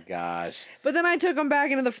 Oh my gosh. But then I took them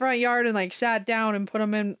back into the front yard and like sat down and put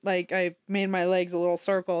them in, like I made my legs a little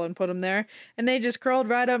circle and put them there, and they just curled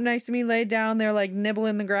right up next to me, laid down. They're like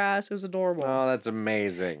nibbling the grass. It was adorable. Oh, that's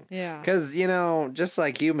amazing. Yeah. Because, just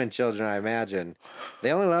like human children, I imagine,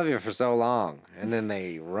 they only love you for so long, and then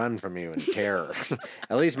they run from you in terror.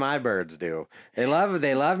 At least my birds do. They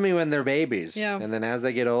love me when they're babies. Yeah. And then as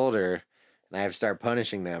they get older, and I have to start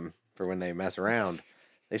punishing them for when they mess around,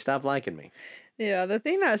 they stop liking me. Yeah, the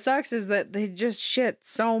thing that sucks is that they just shit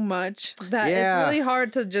so much that Yeah. it's really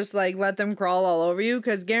hard to just like let them crawl all over you,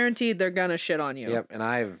 because guaranteed they're gonna shit on you. Yep, and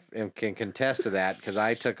I can contest to that because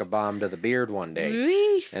I took a bomb to the beard one day.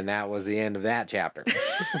 Wee. And that was the end of that chapter.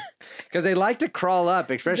 Because they like to crawl up,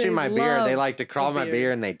 especially They in my beard. They love like to crawl in the my beard.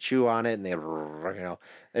 beard and they chew on it and they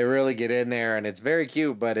really get in there. And it's very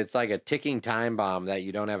cute, but it's like a ticking time bomb that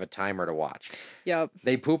you don't have a timer to watch. Yep.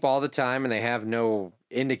 They poop all the time and they have no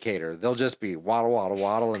indicator. They'll just be waddle, waddle,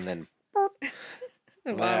 waddle, and then.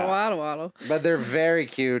 Waddle. But they're very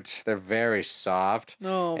cute. They're very soft.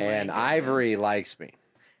 Oh, my And goodness. Ivory likes me.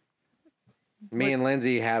 Me What- and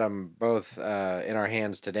Lindsay had them both in our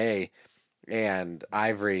hands today, and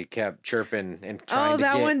Ivory kept chirping and trying Oh, to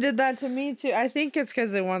that get. one did that to me too. I think it's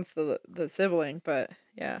because it wants the sibling, but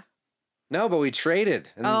yeah. No, but we traded,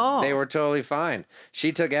 and Oh. they were totally fine.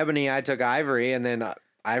 She took Ebony, I took Ivory, and then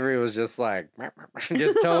Ivory was just like,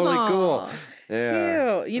 just totally cool. Aw,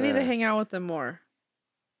 Yeah, Cute. You need to yeah. hang out with them more.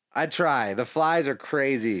 I try. The flies are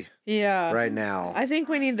crazy Yeah. right now. I think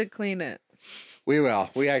we need to clean it. We will.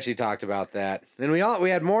 We actually talked about that, and we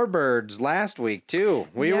had more birds last week too.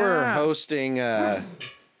 We were Yeah. hosting. You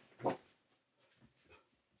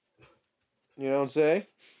don't say.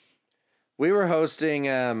 We were hosting.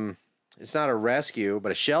 It's not a rescue,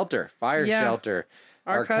 but a shelter, fire Yeah. shelter.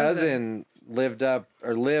 Our cousin. lives up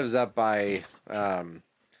by.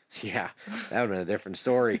 Yeah, that would have been a different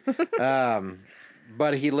story.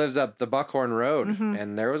 But he lives up the Buckhorn Road, Mhm.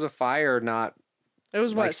 and there was a fire not. It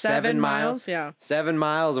was what, Like 7 7 miles? Yeah. 7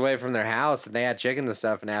 miles away from their house, and they had chickens and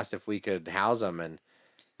stuff, and asked if we could house them. And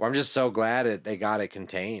well, I'm just so glad they got it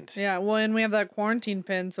contained Yeah. Well, and we have that quarantine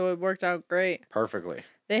pin, so it worked out great. perfectly.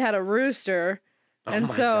 They had a rooster. Oh And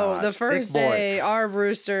my so the gosh, first big boy. day, our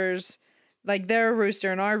roosters, like their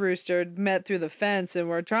rooster and our rooster, met through the fence, and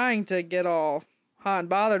we're trying to get all hot and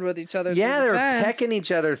bothered with each other. Yeah, through they the were fence. pecking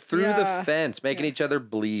each other through Yeah. the fence, making Yeah. each other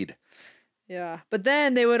bleed. Yeah, but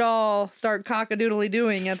then they would all start cockadoodly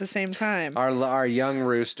doing at the same time. Our young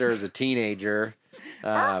rooster is a teenager.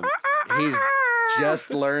 He's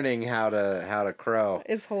just learning how to crow.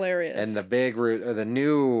 It's hilarious. And the big the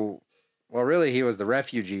new Well, really, he was the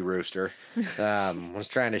refugee rooster. Was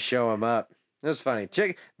trying to show him up. It was funny.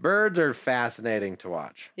 Birds are fascinating to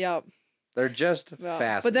watch. Yep. They're just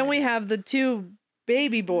fascinating. But then we have the 2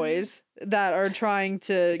 baby boys that are trying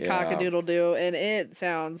to cock-a-doodle-doo, and it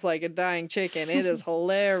sounds like a dying chicken. It is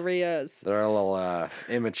hilarious. They're a little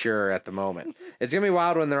immature at the moment. It's going to be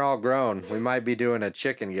wild when they're all grown. We might be doing a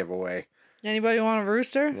chicken giveaway. Anybody want a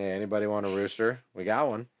rooster? Yeah, anybody want a rooster? We got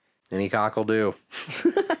one. Any cock will do.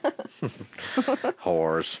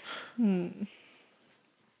 Whores.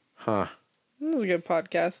 Huh. This is a good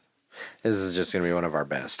podcast. This is just going to be one of our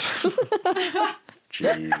best.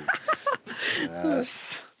 Jeez.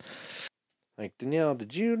 Yes. Like, Danielle,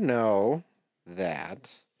 did you know that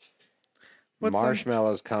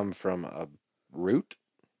marshmallows come from a root?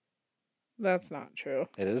 That's not true.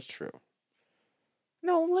 It is true.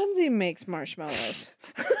 No, Lindsay makes marshmallows.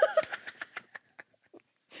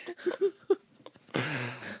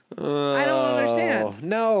 I don't understand.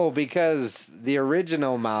 No, because the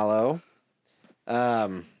original mallow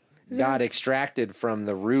got extracted from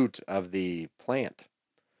the root of the plant.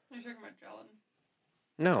 Are you talking about gelatin?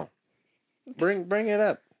 No. Bring it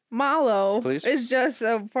up. Mallow Please? is just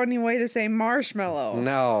a funny way to say marshmallow.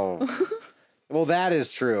 No. Well, that is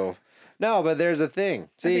true. No, but there's a thing.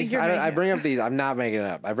 See, I bring up these. I'm not making it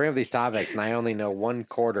up. I bring up these topics, and I only know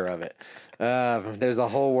 1/4 of it. There's a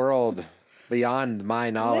whole world beyond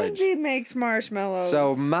my knowledge. Lindsay makes marshmallows.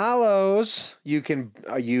 So mallows, you can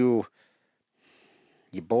you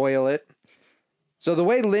boil it. So the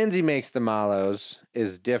way Lindsay makes the mallows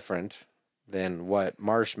is different than what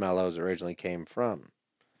marshmallows originally came from.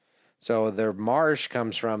 So their marsh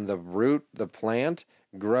comes from the root, the plant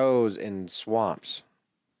grows in swamps.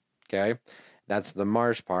 Okay? That's the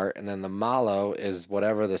marsh part. And then the mallow is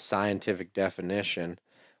whatever the scientific definition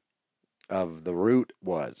of the root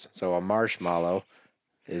was. So a marshmallow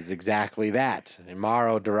is exactly that. A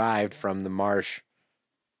marrow derived from the marsh.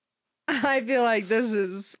 I feel like this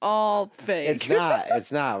is all fake.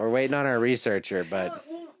 It's not. We're waiting on our researcher, but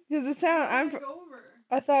Because it sounds.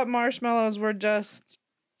 I thought marshmallows were just.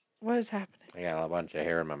 What is happening? I got a bunch of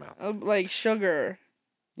hair in my mouth. Like sugar.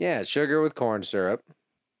 Yeah, sugar with corn syrup.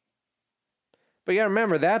 But you gotta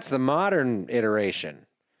remember, that's the modern iteration.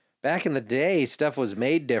 Back in the day, stuff was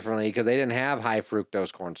made differently because they didn't have high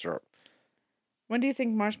fructose corn syrup. When do you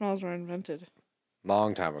think marshmallows were invented?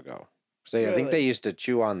 Long time ago. So I think Really? they used to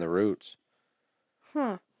chew on the roots.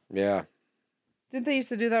 Huh. Yeah. Didn't they used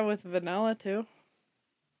to do that with vanilla too?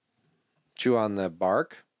 Chew on the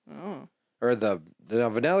bark? Oh. Or the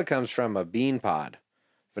vanilla comes from a bean pod.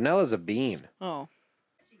 Vanilla's a bean. Oh.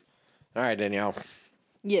 All right, Danielle.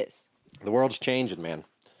 Yes. The world's changing, man.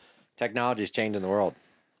 Technology's changing the world.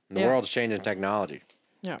 And the world's changing technology.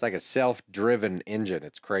 Yeah. It's like a self-driven engine.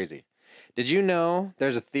 It's crazy. Did you know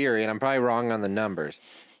there's a theory, and I'm probably wrong on the numbers,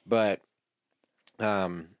 but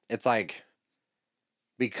it's like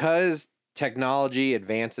because technology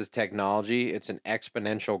advances technology, it's an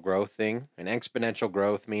exponential growth thing. And exponential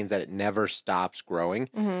growth means that it never stops growing.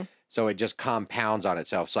 Mm-hmm. So it just compounds on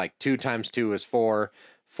itself. So like 2 times 2 is 4,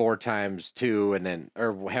 4 times 2, and then,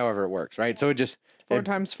 or however it works, right? So it just... 4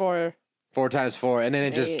 times 4. 4 times 4, and then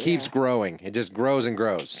it just keeps growing. It just grows and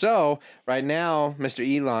grows. So right now, Mr.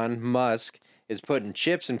 Elon Musk is putting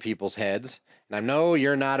chips in people's heads. And I know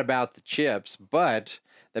you're not about the chips, but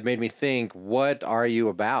that made me think, what are you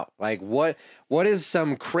about? Like, what is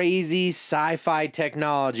some crazy sci-fi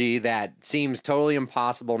technology that seems totally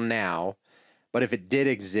impossible now, but if it did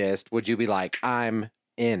exist, would you be like, I'm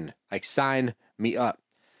in? Like, sign me up.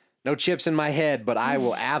 No chips in my head, but I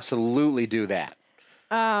will absolutely do that.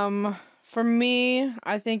 For me,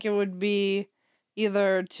 I think it would be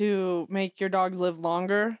either to make your dogs live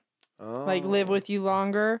longer, like live with you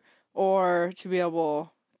longer, or to be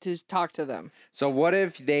able to talk to them. So what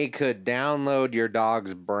if they could download your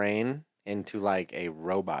dog's brain into like a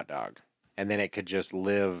robot dog, and then it could just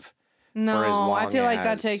live for as long I feel like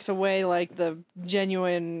that as- takes away like the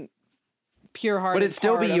genuine, pure-hearted. But it'd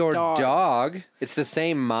still be part of your dogs. dog. It's the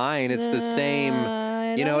same mind. It's the same.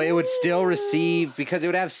 You know, it would still receive because it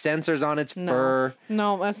would have sensors on its fur.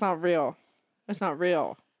 No, that's not real. That's not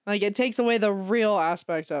real. Like, it takes away the real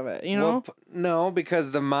aspect of it, you know? Well, no,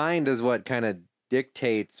 because the mind is what kind of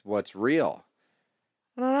dictates what's real.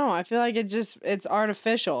 I don't know. I feel like it's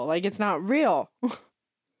artificial. Like, it's not real.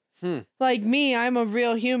 Like me, I'm a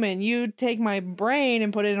real human. You take my brain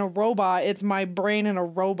and put it in a robot. It's my brain in a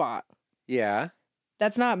robot. Yeah.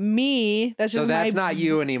 That's not me. That's just So that's not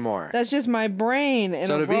you anymore. That's just my brain in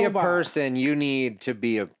so a to robot. be a person, you need to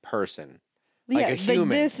be a person. Like a human.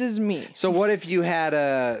 Like, this is me. So what if you had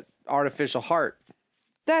a artificial heart?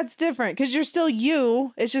 That's different because you're still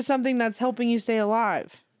you. It's just something that's helping you stay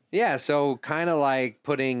alive. Yeah, so kind of like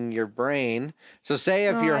putting your brain. So say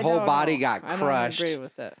if No, your I whole don't body know. got I crushed, don't agree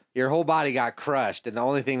with it. your whole body got crushed, and the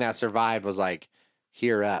only thing that survived was like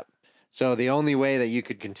here up. So the only way that you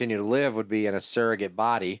could continue to live would be in a surrogate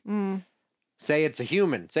body. Mm. Say it's a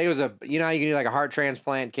human. Say it was how you can do like a heart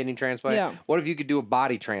transplant, kidney transplant. Yeah. What if you could do a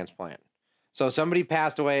body transplant? So somebody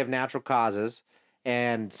passed away of natural causes,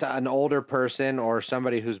 and an older person or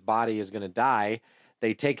somebody whose body is going to die,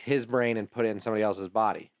 they take his brain and put it in somebody else's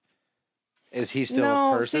body. Is he still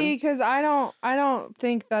a person? See, because I don't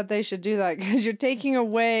think that they should do that because you're taking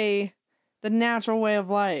away the natural way of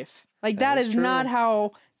life. Like that is not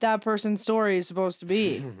how that person's story is supposed to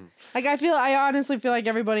be. Like I honestly feel like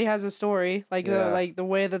everybody has a story, like the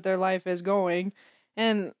way that their life is going,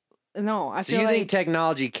 and no, I feel like. So you think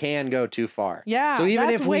technology can go too far? Yeah. So even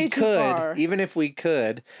that's if we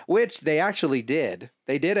could, which they actually did,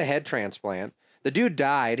 they did a head transplant. The dude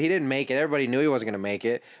died. He didn't make it. Everybody knew he wasn't going to make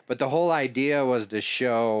it. But the whole idea was to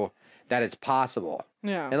show that it's possible.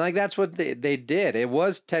 Yeah. And like that's what they did. It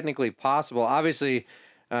was technically possible. Obviously,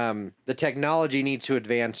 the technology needs to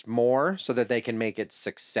advance more so that they can make it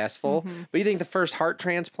successful. Mm-hmm. But you think the first heart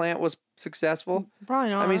transplant was successful? Probably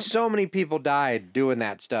not. I mean, so many people died doing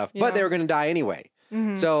that stuff, but they were going to die anyway.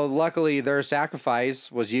 Mm-hmm. So luckily, their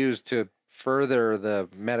sacrifice was used to further the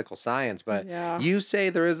medical science, but you say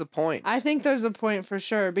there is a point. I think there's a point for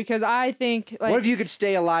sure because I think like, what if you could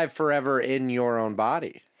stay alive forever in your own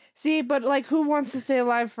body? See, but like who wants to stay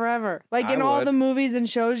alive forever? Like in all the movies and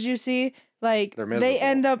shows you see, like they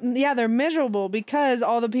end up they're miserable because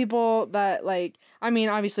all the people that like I mean,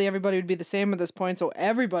 obviously everybody would be the same at this point, so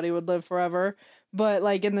everybody would live forever. But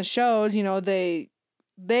like in the shows,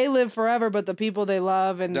 they live forever, but the people they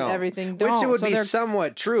love and everything don't. Which it would be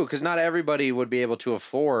somewhat true, because not everybody would be able to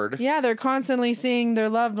afford. Yeah, they're constantly seeing their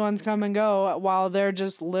loved ones come and go while they're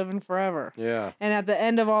just living forever. Yeah. And at the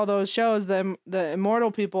end of all those shows, the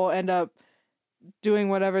immortal people end up doing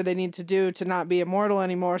whatever they need to do to not be immortal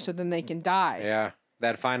anymore so then they can die. Yeah,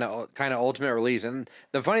 that kind of ultimate release. And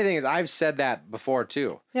the funny thing is, I've said that before,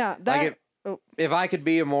 too. Yeah, if I could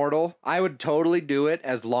be immortal, I would totally do it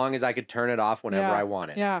as long as I could turn it off whenever I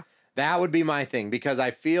wanted. Yeah. That would be my thing, because I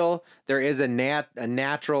feel there is a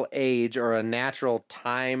natural age or a natural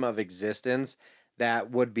time of existence that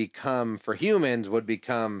would become, for humans,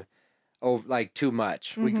 like too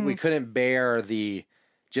much. Mm-hmm. We couldn't bear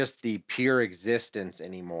just the pure existence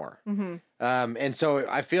anymore. Mm-hmm. And so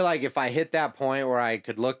I feel like if I hit that point where I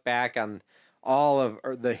could look back on all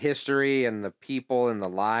of the history and the people and the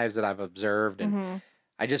lives that I've observed. And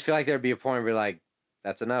I just feel like there'd be a point where like,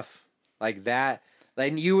 that's enough. Like that,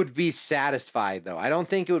 like you would be satisfied though. I don't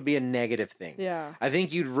think it would be a negative thing. Yeah. I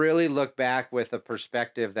think you'd really look back with a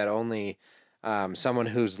perspective that only someone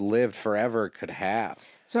who's lived forever could have.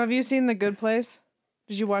 So have you seen The Good Place?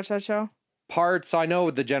 Did you watch that show? Parts, I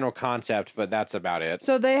know the general concept, but that's about it.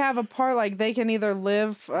 So they have a part like they can either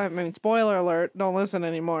live, I mean, spoiler alert, don't listen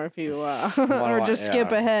anymore if you, or just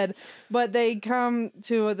skip ahead. But they come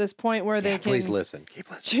to this point where they can please listen.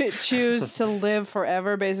 Keep listening. Choose to live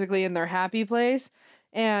forever, basically in their happy place.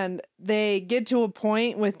 And they get to a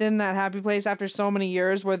point within that happy place after so many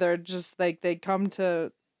years where they're just like, they come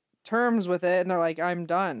to terms with it and they're like, I'm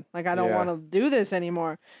done. Like, I don't want to do this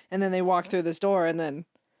anymore. And then they walk through this door and then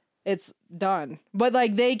it's done. But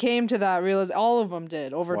like they came to that all of them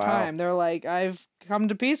did over time. They're like, I've come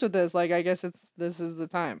to peace with this. Like, I guess this is the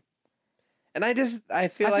time. And I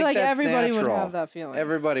feel like that's everybody natural. would have that feeling.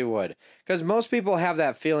 Everybody would. Because most people have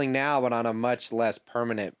that feeling now, but on a much less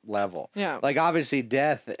permanent level. Yeah. Like obviously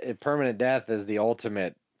permanent death is the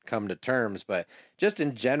ultimate come to terms, but just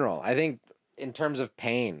in general, I think in terms of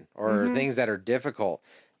pain or things that are difficult,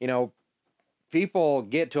 people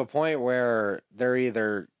get to a point where they're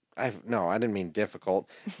either I didn't mean difficult.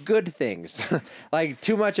 Good things. Like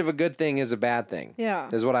too much of a good thing is a bad thing. Yeah.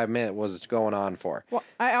 Is what I meant was going on for. Well,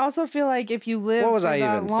 I also feel like if you live for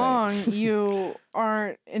that long, you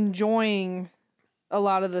aren't enjoying a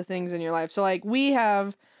lot of the things in your life. So like we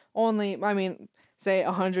have only, say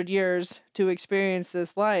 100 years to experience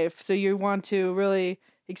this life. So you want to really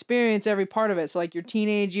experience every part of it. So like your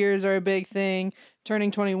teenage years are a big thing.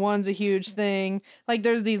 Turning 21's a huge thing. Like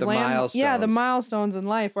there's these milestones. Yeah, the milestones in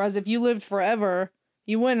life. Whereas if you lived forever,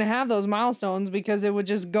 you wouldn't have those milestones because it would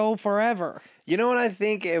just go forever. You know what I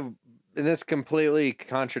think? And this completely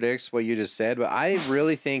contradicts what you just said, but I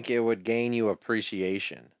really think it would gain you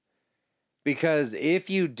appreciation. Because if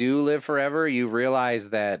you do live forever, you realize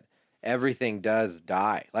that everything does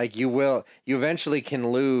die. Like you eventually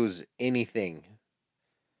can lose anything.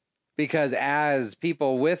 Because as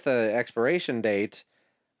people with an expiration date,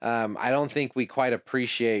 I don't think we quite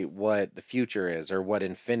appreciate what the future is or what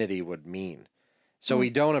infinity would mean. So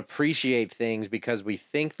we don't appreciate things because we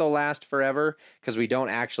think they'll last forever because we don't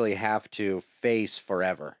actually have to face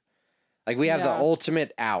forever. Like we have the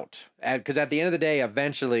ultimate out because at the end of the day,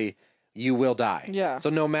 eventually you will die. Yeah.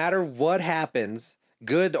 So no matter what happens,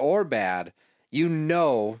 good or bad, you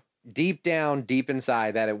know deep down, deep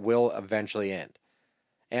inside that it will eventually end.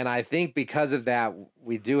 And I think because of that,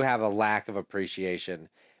 we do have a lack of appreciation.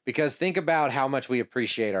 Because think about how much we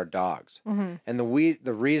appreciate our dogs. Mm-hmm. And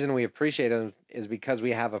the reason we appreciate them is because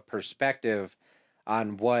we have a perspective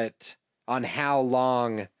on how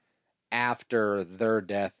long after their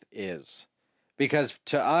death is. Because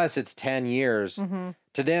to us, it's 10 years. Mm-hmm.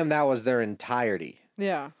 To them, that was their entirety.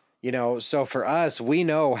 Yeah. You know, so for us, we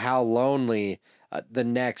know how lonely the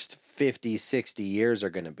next 50, 60 years are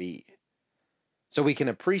going to be. So we can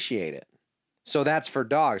appreciate it. So that's for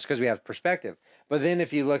dogs because we have perspective. But then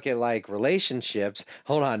if you look at like relationships,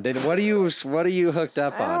 hold on, what are you hooked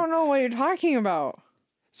up on? I don't know what you're talking about.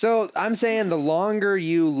 So I'm saying the longer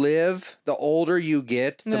you live, the older you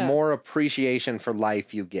get, the more appreciation for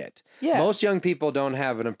life you get. Yeah. Most young people don't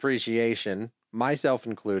have an appreciation, myself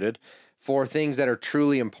included, for things that are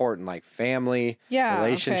truly important, like family,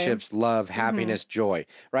 relationships, love, happiness, joy,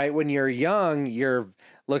 right? When you're young, you're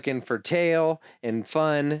looking for tail and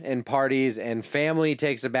fun and parties, and family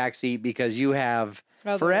takes a backseat because you have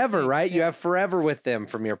forever, right? You have forever with them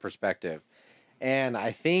from your perspective. And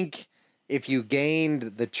I think if you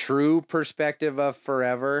gained the true perspective of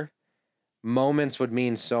forever, moments would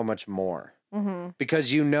mean so much more. Mm-hmm.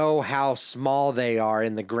 Because you know how small they are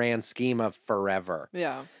in the grand scheme of forever.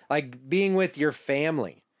 Yeah. Like being with your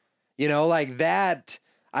family, you know, like that,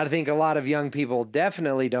 I think a lot of young people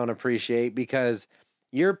definitely don't appreciate because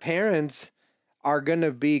your parents are going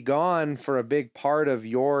to be gone for a big part of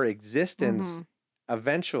your existence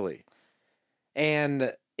eventually.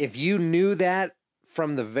 And if you knew that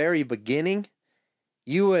from the very beginning,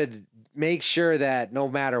 you would make sure that no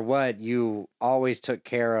matter what, you always took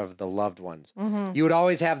care of the loved ones. Mm-hmm. You would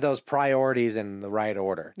always have those priorities in the right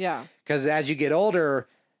order. Yeah. Because as you get older,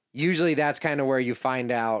 usually that's kind of where you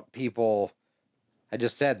find out people, I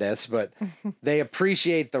just said this, but they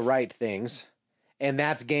appreciate the right things. And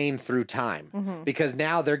that's gained through time. Because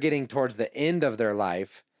now they're getting towards the end of their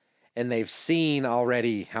life and they've seen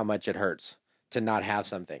already how much it hurts to not have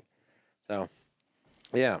something. So,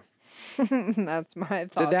 yeah. That's my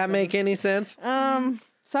thought. Did that make any sense?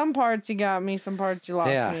 Some parts you got me, some parts you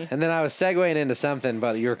lost me. And then I was segueing into something,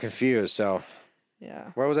 but you were confused. So,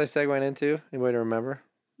 yeah. Where was I segueing into? Anybody remember?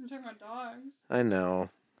 I'm talking about dogs. I know.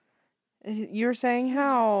 You're saying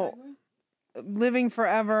how living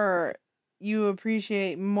forever, you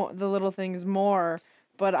appreciate the little things more.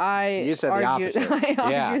 But You said the opposite. I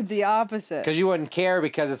argued the opposite. Because you wouldn't care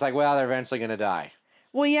because it's like, well, they're eventually going to die.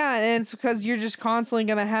 Well, yeah, and it's because you're just constantly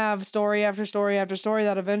going to have story after story after story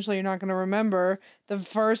that eventually you're not going to remember the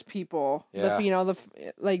first people. Yeah.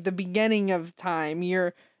 The beginning of time.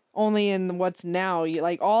 You're only in what's now.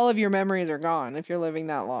 Like all of your memories are gone if you're living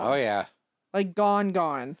that long. Oh, yeah. Like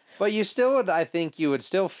gone. But you still would, I think you would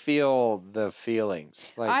still feel the feelings.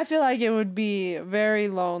 Like, I feel like it would be very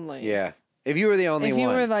lonely. Yeah. If you were the only one. If you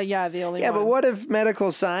were the only one. Yeah, but what if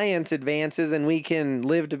medical science advances and we can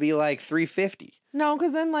live to be like 350? No,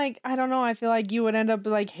 because then, like, I don't know. I feel like you would end up,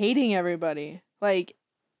 like, hating everybody. Like,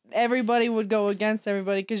 everybody would go against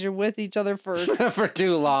everybody because you're with each other for... for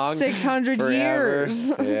too long. 600 forever. years.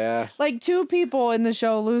 Yeah. Like, 2 people in the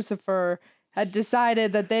show Lucifer had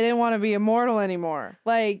decided that they didn't want to be immortal anymore.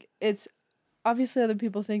 Like, it's... Obviously, other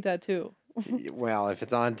people think that, too. Well, if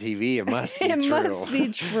it's on TV, it must be it true. must be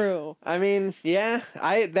true. I mean, yeah,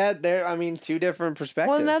 two different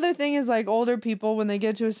perspectives. Well, another thing is like older people when they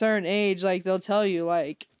get to a certain age, like they'll tell you,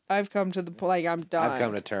 like I've come to the point, like I'm done. I've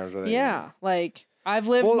come to terms with it. Yeah, like I've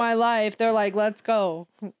lived my life. They're like, let's go,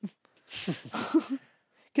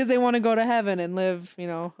 because they want to go to heaven and live,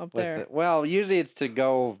 up there. Well, usually it's to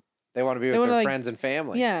go. They want to be with their friends and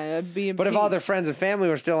family. Yeah, But if all their friends and family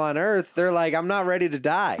were still on Earth, they're like, I'm not ready to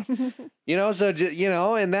die.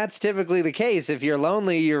 So, and that's typically the case. If you're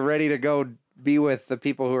lonely, you're ready to go be with the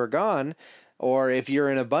people who are gone. Or if you're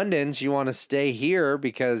in abundance, you want to stay here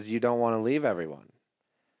because you don't want to leave everyone.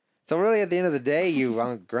 So really, at the end of the day,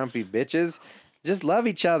 you grumpy bitches, just love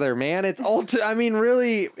each other, man. It's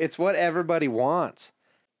really, it's what everybody wants.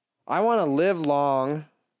 I want to live long,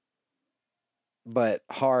 but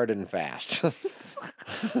hard and fast.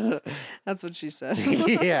 That's what she said.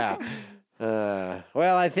 Yeah.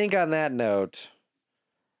 Well, I think on that note,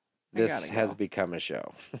 this has become a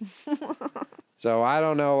show. So I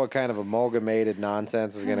don't know what kind of amalgamated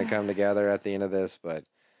nonsense is going to come together at the end of this, but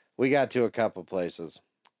We got to a couple places.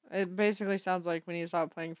 It basically sounds like we need to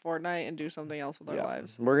stop playing Fortnite and do something else with our Yeah.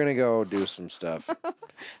 lives. We're gonna go do some stuff.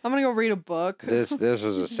 I'm gonna go read a book. This was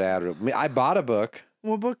a sad. I bought a book.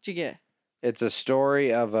 What book did you get? It's a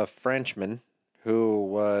story of a Frenchman who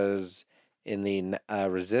was in the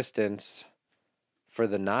resistance for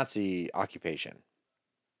the Nazi occupation.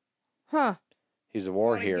 Huh. He's a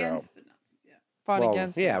war Fought hero. against the Nazis, yeah. Fought Well,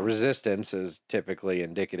 against. yeah, them. resistance is typically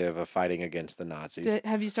indicative of fighting against the Nazis.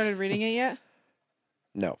 Have you started reading it yet?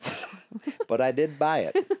 No, but I did buy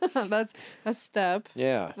it. That's a step.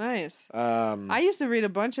 Yeah. Nice. I I used to read a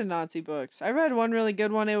bunch of Nazi books. I read one really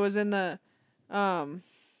good one. It was in the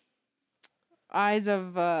eyes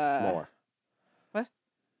of more. What?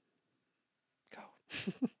 Go.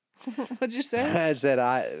 What'd you say? I said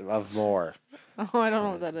of more. Oh, I don't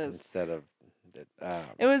know what that is. Instead of.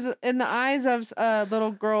 It was in the eyes of a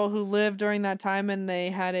little girl who lived during that time, and they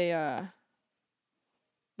had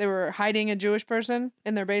they were hiding a Jewish person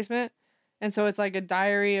in their basement, and so it's like a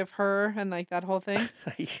diary of her and like that whole thing.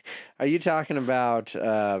 Are you talking about Do you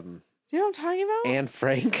know what I'm talking about? Anne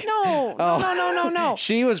Frank? No, no.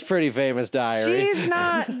 She was pretty famous diary. She's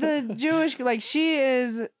not the Jewish, like she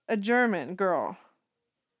is a German girl.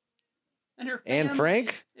 And her Anne family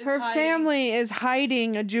Frank? is Her hiding- family is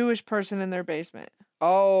hiding a Jewish person in their basement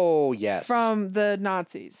Oh yes. from the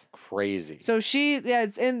Nazis. Crazy. So it's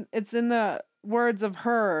in the words of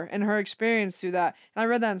her and her experience through that. And I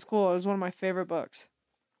read that in school. It was one of my favorite books.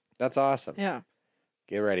 That's awesome. Yeah.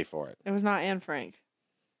 Get ready for it. It was not Anne Frank.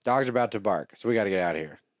 Dog's about to bark, so we got to get out of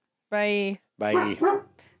here. Bye. Bye.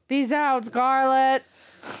 Peace out, Scarlett.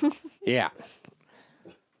 Yeah.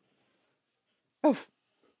 Oh.